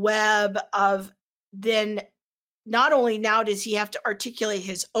of the web of, then not only now does he have to articulate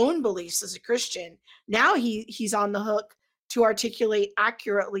his own beliefs as a Christian, now he's on the hook to articulate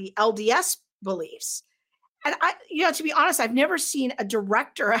accurately LDS beliefs. And to be honest, I've never seen a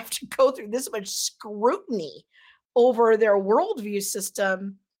director have to go through this much scrutiny over their worldview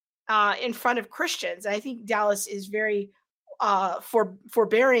system in front of Christians. I think Dallas is very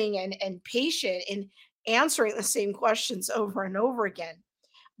forbearing and patient in answering the same questions over and over again.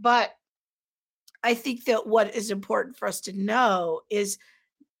 But I think that what is important for us to know is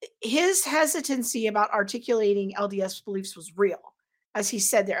his hesitancy about articulating LDS beliefs was real, as he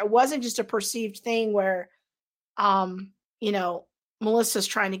said there. It wasn't just a perceived thing where, Melissa's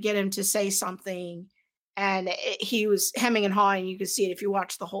trying to get him to say something and he was hemming and hawing. You could see it if you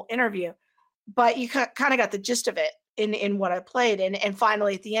watch the whole interview, but you kind of got the gist of it in what I played. And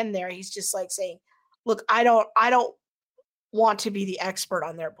finally at the end there, he's just like saying, look, I don't want to be the expert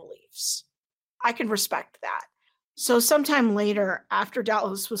on their beliefs. I can respect that. So sometime later, after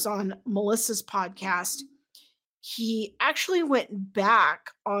Dallas was on Melissa's podcast, he actually went back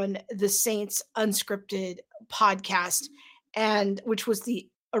on the Saints Unscripted podcast, and which was the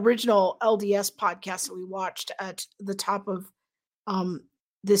original LDS podcast that we watched at the top of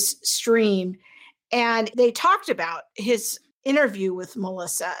this stream. And they talked about his interview with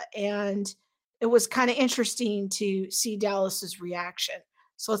Melissa, and it was kind of interesting to see Dallas's reaction.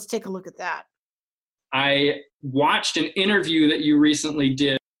 So let's take a look at that. I watched an interview that you recently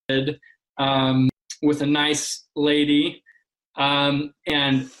did with a nice lady,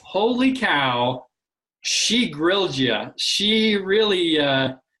 and holy cow, she grilled you. She really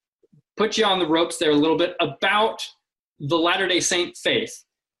put you on the ropes there a little bit about the Latter-day Saint faith,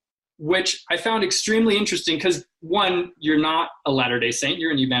 which I found extremely interesting because, one, you're not a Latter-day Saint,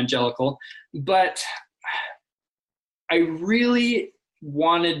 you're an evangelical, but I really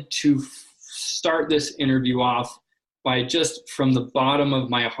wanted to start this interview off by just from the bottom of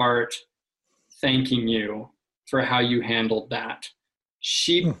my heart thanking you for how you handled that.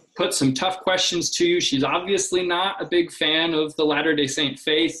 She put some tough questions to you. She's obviously not a big fan of the Latter-day Saint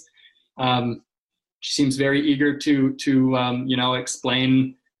faith. She seems very eager to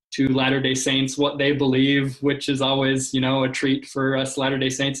explain to Latter-day Saints what they believe, which is always, a treat for us Latter-day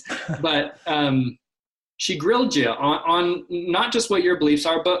Saints. But she grilled you on not just what your beliefs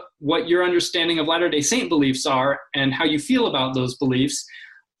are, but what your understanding of Latter-day Saint beliefs are and how you feel about those beliefs.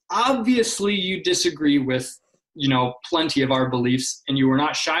 Obviously, you disagree with, plenty of our beliefs, and you were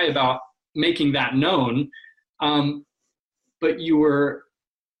not shy about making that known. But you were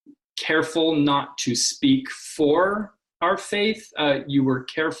careful not to speak for our faith. You were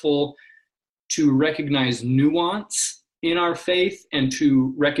careful to recognize nuance in our faith and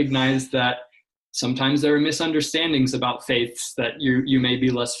to recognize that sometimes there are misunderstandings about faiths that you may be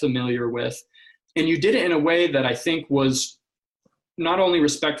less familiar with. And you did it in a way that I think was not only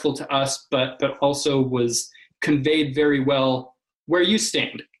respectful to us, but also was conveyed very well where you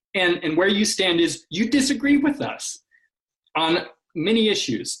stand. And where you stand is you disagree with us. on many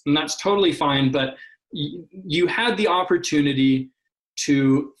issues, and that's totally fine. But you had the opportunity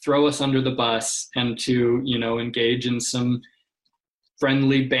to throw us under the bus and to, engage in some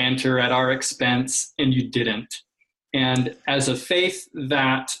friendly banter at our expense, and you didn't. And as a faith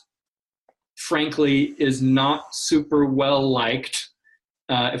that, frankly, is not super well liked,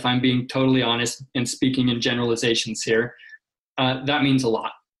 if I'm being totally honest and speaking in generalizations here, that means a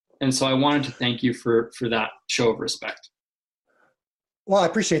lot. And so I wanted to thank you for that show of respect. Well, I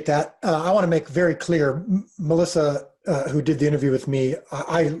appreciate that. I want to make very clear, Melissa, who did the interview with me,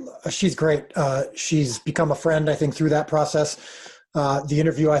 she's great. She's become a friend, I think, through that process. The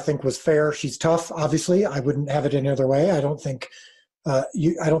interview, I think, was fair. She's tough, obviously. I wouldn't have it any other way. I don't think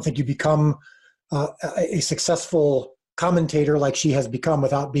you become a successful commentator like she has become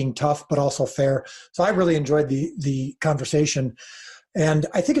without being tough, but also fair. So I really enjoyed the conversation. And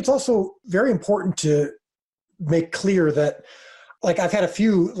I think it's also very important to make clear that, like, I've had a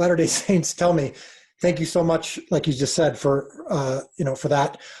few Latter-day Saints tell me, thank you so much, like you just said, for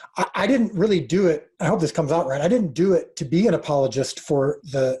that. I didn't really do it. I hope this comes out right. I didn't do it to be an apologist for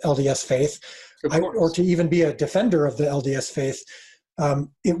the LDS faith or to even be a defender of the LDS faith.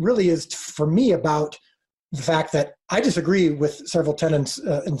 It really is, for me, about the fact that I disagree with several tenets,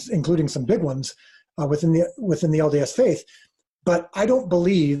 including some big ones within the LDS faith. But I don't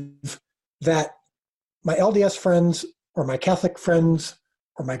believe that my LDS friends or my Catholic friends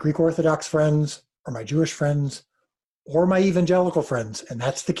or my Greek Orthodox friends or my Jewish friends or my evangelical friends, and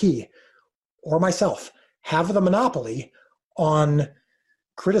that's the key, or myself, have the monopoly on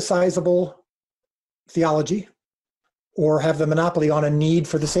criticizable theology or have the monopoly on a need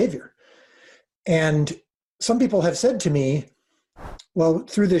for the Savior. And some people have said to me, well,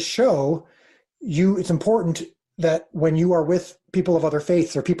 through this show, it's important that when you are with people of other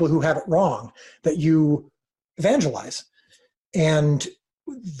faiths or people who have it wrong, that you evangelize. And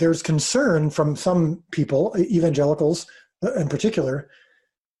there's concern from some people, evangelicals in particular,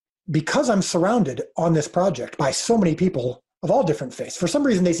 because I'm surrounded on this project by so many people of all different faiths. For some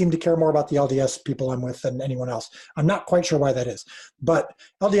reason, they seem to care more about the LDS people I'm with than anyone else. I'm not quite sure why that is. But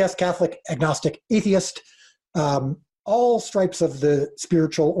LDS, Catholic, agnostic, atheist, all stripes of the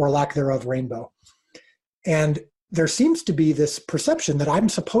spiritual or lack thereof rainbow. And there seems to be this perception that I'm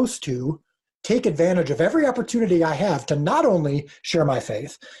supposed to take advantage of every opportunity I have to not only share my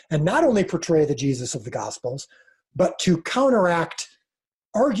faith and not only portray the Jesus of the Gospels, but to counteract,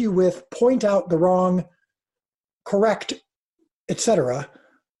 argue with, point out the wrong, correct, etc.,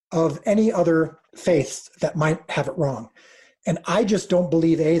 of any other faiths that might have it wrong. And I just don't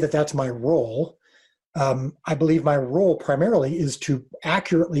believe, that that's my role. I believe my role primarily is to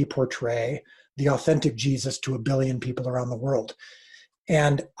accurately portray the authentic Jesus to a billion people around the world.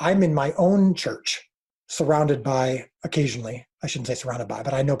 And I'm in my own church, surrounded by, occasionally, I shouldn't say surrounded by,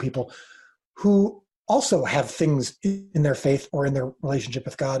 but I know people who also have things in their faith or in their relationship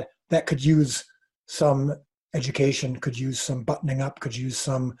with God that could use some education, could use some buttoning up, could use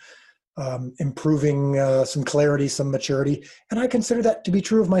some improving, some clarity, some maturity. And I consider that to be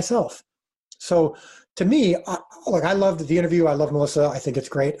true of myself. So to me, I loved the interview. I love Melissa. I think it's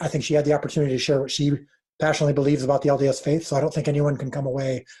great. I think she had the opportunity to share what she passionately believes about the LDS faith. So I don't think anyone can come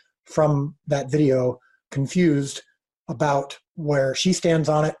away from that video confused about where she stands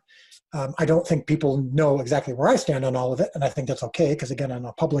on it. I don't think people know exactly where I stand on all of it. And I think that's okay, because again, on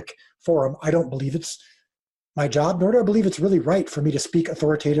a public forum, I don't believe it's my job, nor do I believe it's really right for me to speak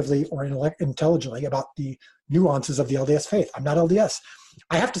authoritatively or intelligently about the nuances of the LDS faith. I'm not LDS.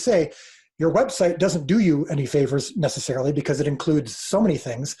 I have to say, your website doesn't do you any favors necessarily, because it includes so many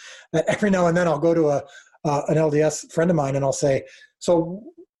things that every now and then I'll go to an LDS friend of mine and I'll say, so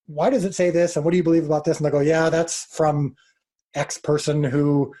why does it say this? And what do you believe about this? And they'll go, yeah, that's from X person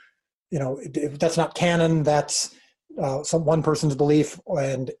who, that's not canon. That's one person's belief,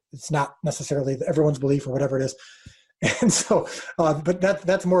 and it's not necessarily everyone's belief or whatever it is. And so, but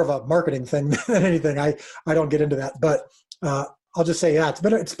that's more of a marketing thing than anything. I don't get into that, but I'll just say, yeah,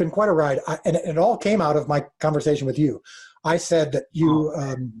 it's been quite a ride. And it all came out of my conversation with you. I said that you,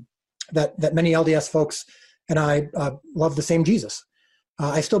 that many LDS folks and I love the same Jesus.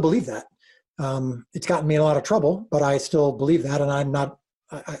 I still believe that. It's gotten me in a lot of trouble, but I still believe that. And I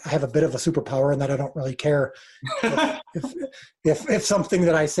have a bit of a superpower in that I don't really care if something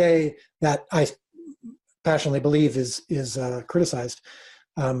that I say that I passionately believe is criticized.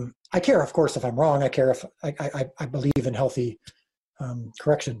 I care, of course, if I'm wrong. I care if I believe in healthy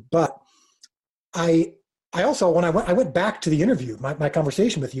correction. But I also, when I went back to the interview, my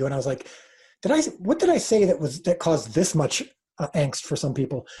conversation with you, and I was like, what did I say that caused this much angst for some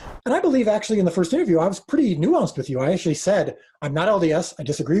people. And I believe actually in the first interview, I was pretty nuanced with you. I actually said, I'm not LDS. I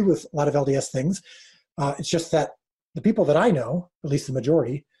disagree with a lot of LDS things. It's just that the people that I know, at least the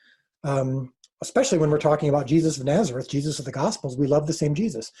majority, especially when we're talking about Jesus of Nazareth, Jesus of the Gospels, we love the same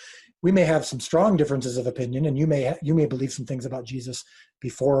Jesus. We may have some strong differences of opinion, and you may believe some things about Jesus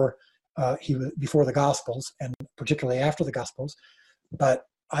before the Gospels, and particularly after the Gospels. But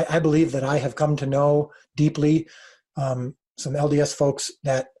I believe that I have come to know deeply some LDS folks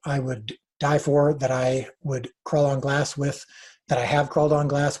that I would die for, that I would crawl on glass with, that I have crawled on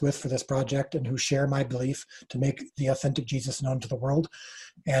glass with for this project, and who share my belief to make the authentic Jesus known to the world.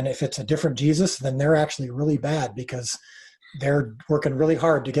 And if it's a different Jesus, then they're actually really bad, because they're working really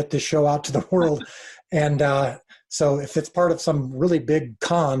hard to get this show out to the world. And so if it's part of some really big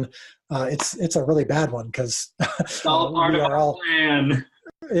con, it's a really bad one, because it's all part of our plan.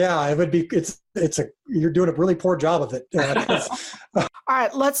 Yeah, it would be. You're doing a really poor job of it. All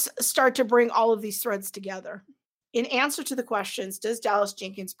right, let's start to bring all of these threads together. In answer to the questions, does Dallas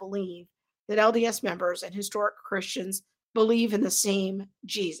Jenkins believe that LDS members and historic Christians believe in the same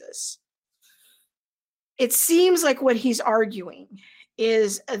Jesus? It seems like what he's arguing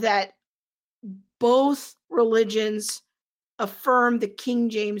is that both religions affirm the King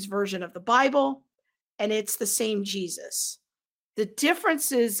James Version of the Bible, and it's the same Jesus. The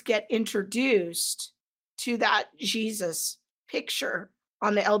differences get introduced to that Jesus picture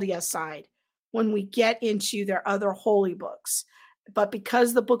on the LDS side when we get into their other holy books. But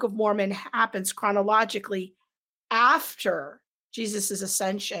because the Book of Mormon happens chronologically after Jesus'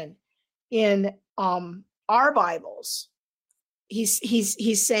 ascension in our Bibles,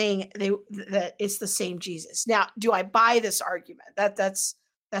 he's saying that it's the same Jesus. Now, do I buy this argument? That's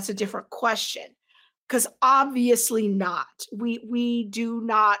a different question, because obviously not. We do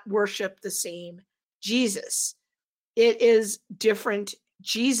not worship the same Jesus. It is different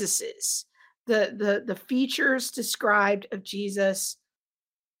Jesuses. The features described of Jesus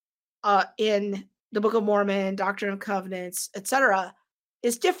in the Book of Mormon, Doctrine and Covenants, etc.,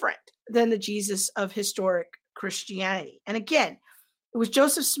 is different than the Jesus of historic Christianity. And again, it was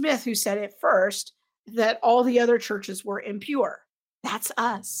Joseph Smith who said it first, that all the other churches were impure. That's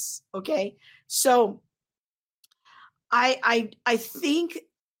us. Okay. So I think,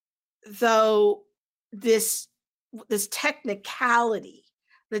 though, this technicality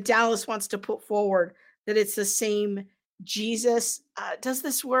that Dallas wants to put forward, that it's the same Jesus, does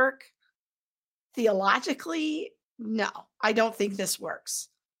this work theologically? No, I don't think this works.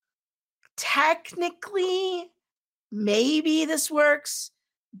 Technically, maybe this works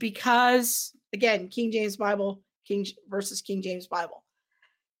because, again, King James Bible, King versus King James Bible.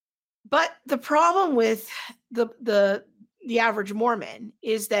 But the problem with the average Mormon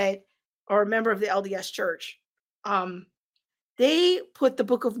is that, or a member of the LDS Church, they put the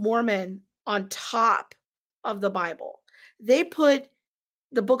Book of Mormon on top of the Bible. They put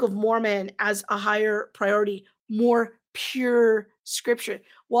the Book of Mormon as a higher priority, more pure scripture.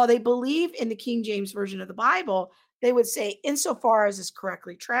 While they believe in the King James Version of the Bible, they would say, insofar as it's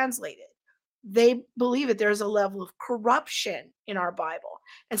correctly translated, they believe that there's a level of corruption in our Bible.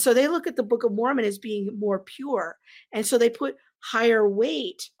 And so they look at the Book of Mormon as being more pure. And so they put higher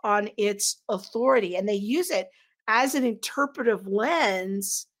weight on its authority, and they use it as an interpretive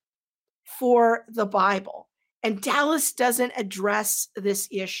lens for the Bible. And Dallas doesn't address this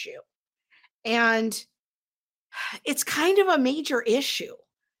issue. And it's kind of a major issue.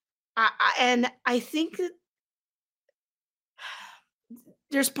 And I think that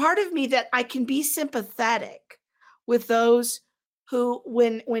there's part of me that I can be sympathetic with those who,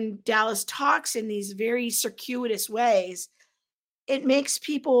 when Dallas talks in these very circuitous ways, it makes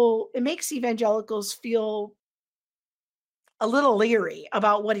evangelicals feel a little leery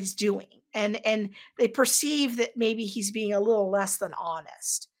about what he's doing. And they perceive that maybe he's being a little less than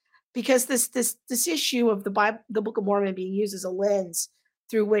honest, because this issue of the Bible, the Book of Mormon, being used as a lens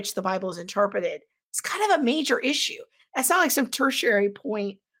through which the Bible is interpreted, it's kind of a major issue. That's not like some tertiary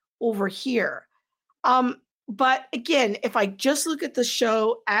point over here. But again, if I just look at the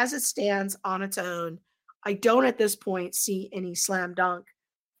show as it stands on its own, I don't at this point see any slam dunk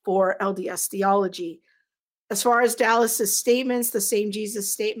for LDS theology. As far as Dallas's statements, the same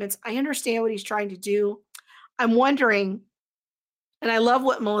Jesus statements, I understand what he's trying to do. I'm wondering, and I love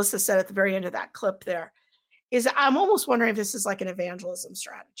what Melissa said at the very end of that clip there, is I'm almost wondering if this is like an evangelism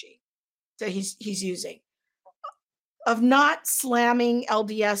strategy that he's using, of not slamming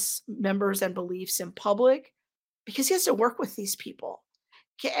LDS members and beliefs in public, because he has to work with these people.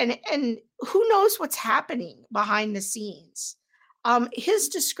 And who knows what's happening behind the scenes. His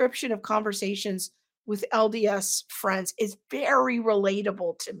description of conversations with LDS friends is very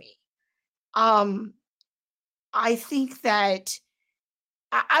relatable to me. I think that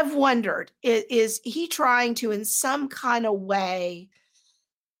I've wondered, is he trying to, in some kind of way,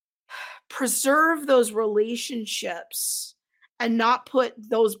 preserve those relationships and not put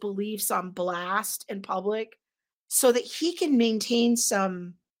those beliefs on blast in public so that he can maintain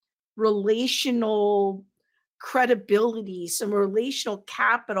some relational credibility, some relational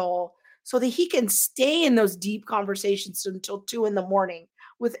capital, so that he can stay in those deep conversations until 2 a.m.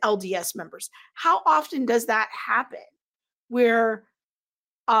 with LDS members? How often does that happen where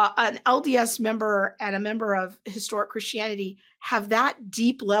an LDS member and a member of historic Christianity have that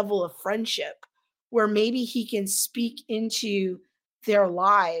deep level of friendship where maybe he can speak into their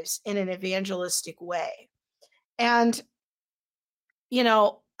lives in an evangelistic way? And, you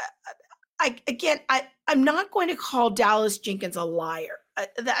know, I'm not going to call Dallas Jenkins a liar.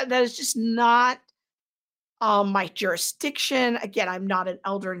 That is just not my jurisdiction. Again, I'm not an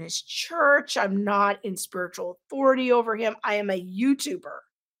elder in his church. I'm not in spiritual authority over him. I am a YouTuber.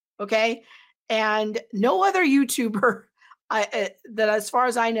 Okay. And no other YouTuber that, as far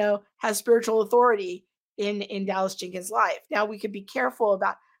as I know, has spiritual authority in Dallas Jenkins' life. Now, we could be careful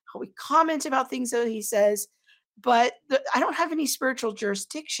about how we comment about things that he says, but I don't have any spiritual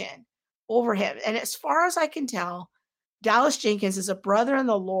jurisdiction over him. And as far as I can tell, Dallas Jenkins is a brother in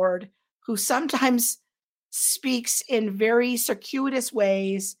the Lord who sometimes speaks in very circuitous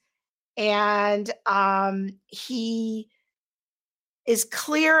ways, and he is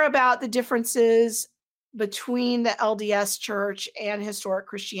clear about the differences between the LDS church and historic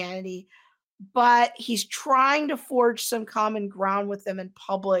Christianity, but he's trying to forge some common ground with them in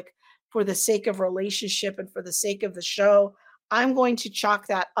public for the sake of relationship and for the sake of the show. I'm going to chalk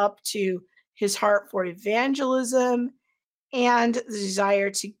that up to his heart for evangelism and the desire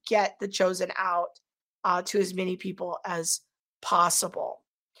to get the chosen out to as many people as possible.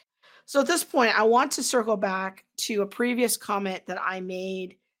 So at this point, I want to circle back to a previous comment that I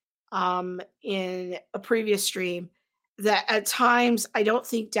made in a previous stream, that at times I don't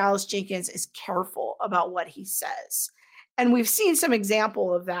think Dallas Jenkins is careful about what he says. And we've seen some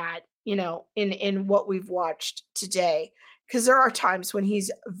example of that, in what we've watched today, because there are times when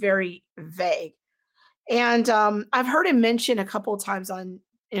he's very vague. And I've heard him mention a couple of times on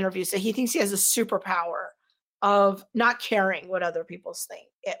interviews that he thinks he has a superpower of not caring what other people think.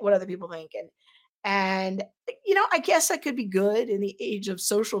 And I guess that could be good in the age of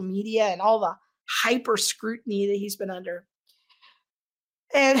social media and all the hyper scrutiny that he's been under.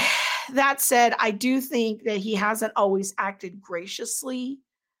 And that said, I do think that he hasn't always acted graciously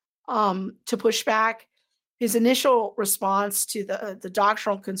to push back. His initial response to the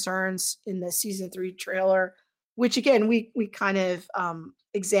doctrinal concerns in the season 3 trailer, which again we kind of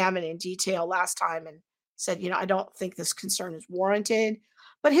examined in detail last time and said, I don't think this concern is warranted.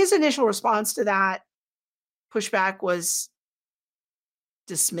 But his initial response to that pushback was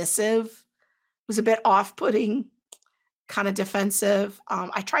dismissive, was a bit off-putting, kind of defensive.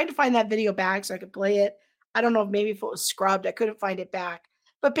 I tried to find that video back so I could play it. I don't know if it was scrubbed. I couldn't find it back.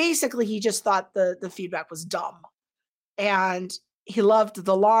 But basically, he just thought the feedback was dumb. And he loved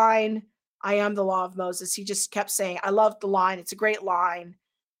the line, "I am the law of Moses." He just kept saying, "I love the line. It's a great line."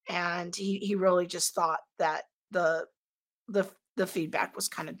 And he really just thought that the feedback was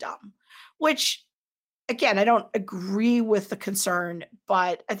kind of dumb, which, again, I don't agree with the concern,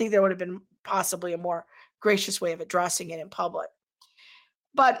 but I think there would have been possibly a more gracious way of addressing it in public.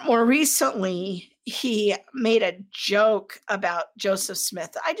 But more recently, he made a joke about Joseph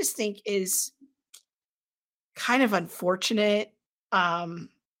Smith that I just think is kind of unfortunate. I'm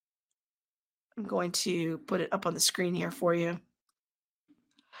going to put it up on the screen here for you.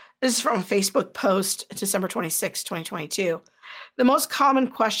 This is from a Facebook post, December 26, 2022. The most common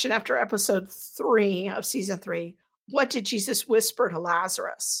question after episode 3 of season 3, what did Jesus whisper to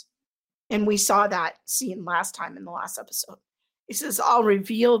Lazarus? And we saw that scene last time in the last episode. He says, "I'll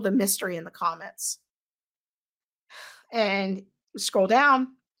reveal the mystery in the comments." And scroll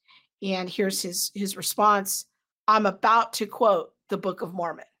down, and here's his response. "I'm about to quote the Book of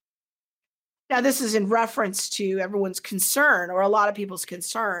Mormon." Now, this is in reference to everyone's concern, or a lot of people's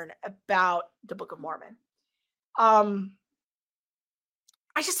concern, about the Book of Mormon. I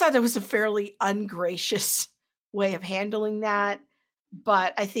just thought that was a fairly ungracious way of handling that.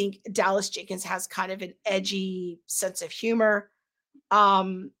 But I think Dallas Jenkins has kind of an edgy sense of humor.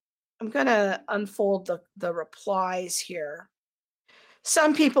 I'm going to unfold the replies here.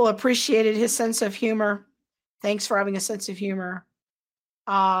 Some people appreciated his sense of humor. Thanks for having a sense of humor.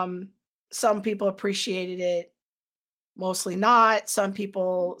 Some people appreciated it. mostly not. Some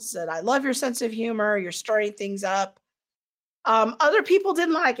people said, I love your sense of humor. You're stirring things up. Other people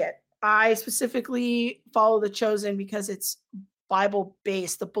didn't like it. I specifically follow The Chosen because it's Bible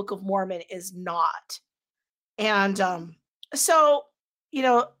based. The Book of Mormon is not. And so, you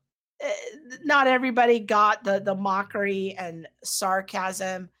know, not everybody got the mockery and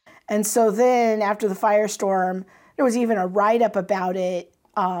sarcasm. And so then after the firestorm, there was even a write-up about it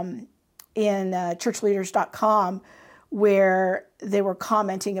in churchleaders.com where they were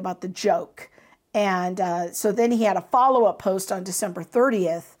commenting about the joke. And so then he had a follow-up post on December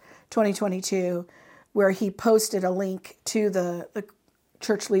 30th, 2022, where he posted a link to the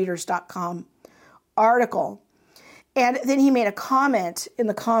churchleaders.com article. And then he made a comment in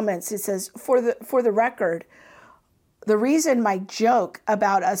the comments. It says, for the record, the reason my joke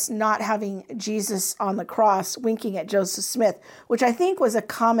about us not having Jesus on the cross winking at Joseph Smith, which I think was a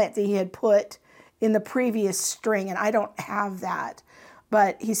comment that he had put in the previous string, and I don't have that,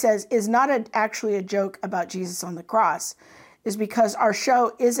 but he says, is not actually a joke about Jesus on the cross, is because our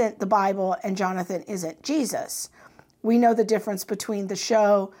show isn't the Bible and Jonathan isn't Jesus. We know the difference between the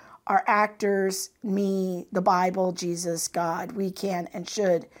show, our actors, me, the Bible, Jesus, God. We can and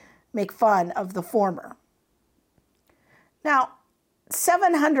should make fun of the former. Now,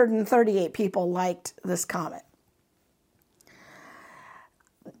 738 people liked this comment.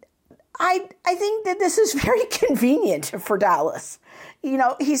 I think that this is very convenient for Dallas. You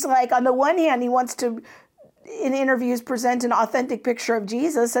know, he's like, on the one hand, he wants to, in interviews, present an authentic picture of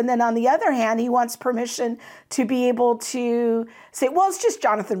Jesus. And then on the other hand, he wants permission to be able to say, well, it's just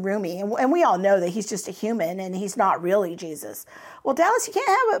Jonathan Roumie. And we all know that he's just a human and he's not really Jesus. Well, Dallas, you can't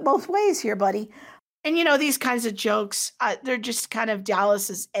have it both ways here, buddy. And, you know, these kinds of jokes, they're just kind of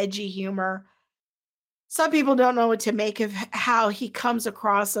Dallas's edgy humor. Some people don't know what to make of how he comes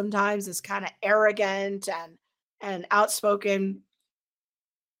across sometimes as kind of arrogant and outspoken.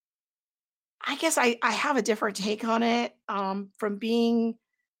 I guess I have a different take on it from being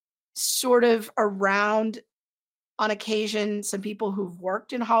sort of around on occasion some people who've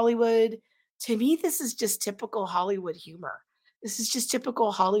worked in Hollywood. To me, this is just typical Hollywood humor. This is just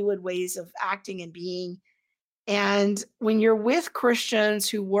typical Hollywood ways of acting and being. And when you're with Christians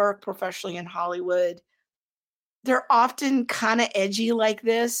who work professionally in Hollywood, they're often kind of edgy like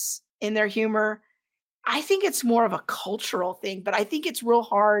this in their humor. I think it's more of a cultural thing, but I think it's real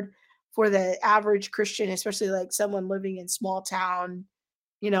hard for the average Christian, especially like someone living in small town,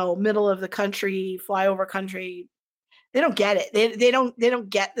 you know, middle of the country, flyover country. They don't get it. They don't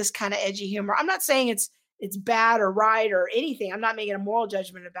get this kind of edgy humor. I'm not saying it's bad or right or anything. I'm not making a moral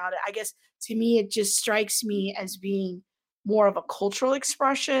judgment about it. I guess to me, it just strikes me as being more of a cultural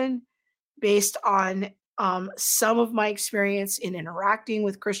expression based on some of my experience in interacting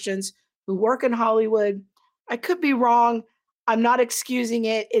with Christians who work in Hollywood. I could be wrong. I'm not excusing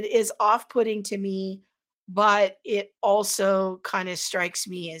it. It is off-putting to me, but it also kind of strikes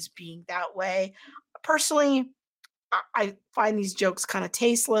me as being that way. Personally, I find these jokes kind of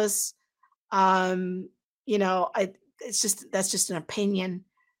tasteless. You know, that's just an opinion.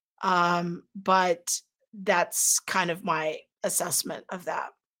 But that's kind of my assessment of that.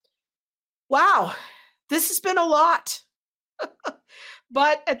 Wow, this has been a lot.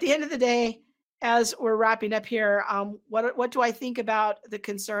 But at the end of the day, as we're wrapping up here, what do I think about the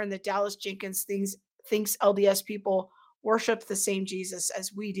concern that Dallas Jenkins thinks LDS people worship the same Jesus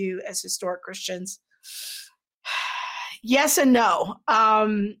as we do as historic Christians? Yes and no.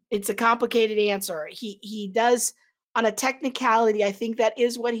 It's a complicated answer. He does, on a technicality, I think that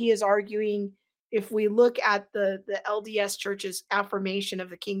is what he is arguing. If we look at the LDS Church's affirmation of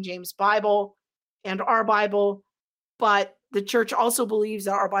the King James Bible and our Bible, but the church also believes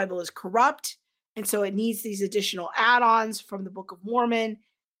that our Bible is corrupt, and so it needs these additional add-ons from the Book of Mormon.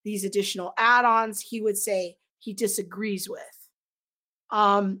 These additional add-ons, he would say he disagrees with.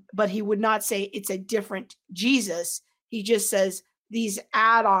 But he would not say it's a different Jesus. He just says these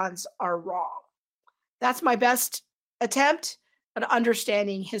add-ons are wrong. That's my best attempt at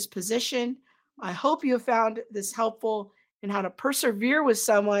understanding his position. I hope you have found this helpful in how to persevere with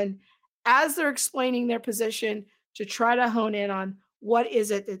someone as they're explaining their position to try to hone in on what is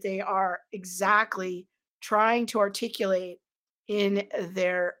it that they are exactly trying to articulate in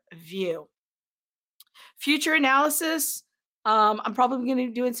their view. Future analysis, I'm probably going to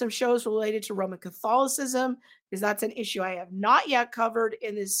be doing some shows related to Roman Catholicism because that's an issue I have not yet covered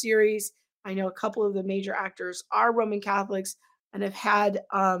in this series. I know a couple of the major actors are Roman Catholics and have had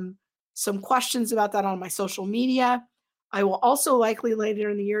some questions about that on my social media. I will also likely later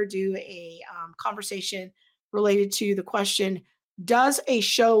in the year do a conversation related to the question, does a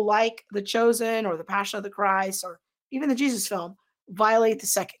show like The Chosen or The Passion of the Christ or even the Jesus film, violate the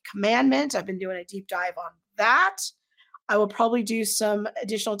second commandment. I've been doing a deep dive on that. I will probably do some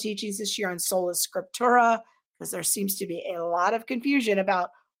additional teachings this year on sola scriptura, because there seems to be a lot of confusion about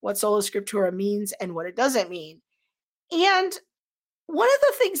what sola scriptura means and what it doesn't mean. And one of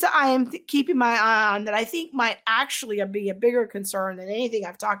the things that I am keeping my eye on that I think might actually be a bigger concern than anything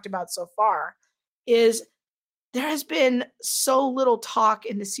I've talked about so far is there has been so little talk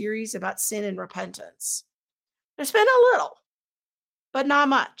in the series about sin and repentance. There's been a little, but not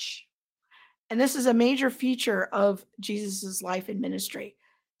much. And this is a major feature of Jesus's life and ministry.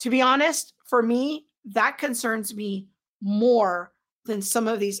 To be honest, for me, that concerns me more than some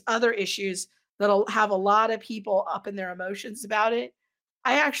of these other issues that'll have a lot of people up in their emotions about it.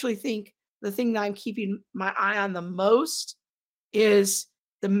 I actually think the thing that I'm keeping my eye on the most is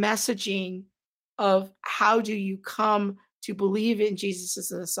the messaging of how do you come to believe in Jesus as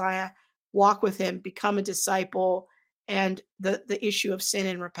the Messiah, walk with him, become a disciple, and the issue of sin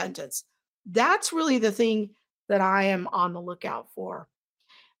and repentance. That's really the thing that I am on the lookout for.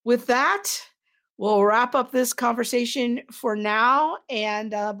 With that, we'll wrap up this conversation for now,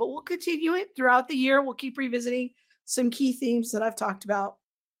 and but we'll continue it throughout the year. We'll keep revisiting some key themes that I've talked about.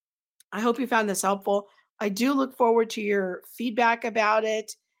 I hope you found this helpful. I do look forward to your feedback about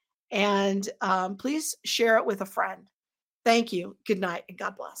it, and please share it with a friend. Thank you. Good night, and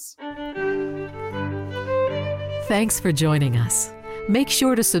God bless. Thanks for joining us. Make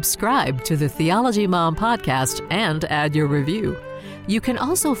sure to subscribe to the Theology Mom podcast and add your review. You can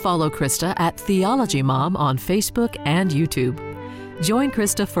also follow Krista at Theology Mom on Facebook and YouTube. Join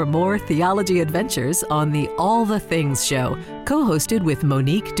Krista for more theology adventures on the All the Things show, co-hosted with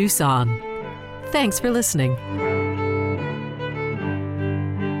Monique Duson. Thanks for listening.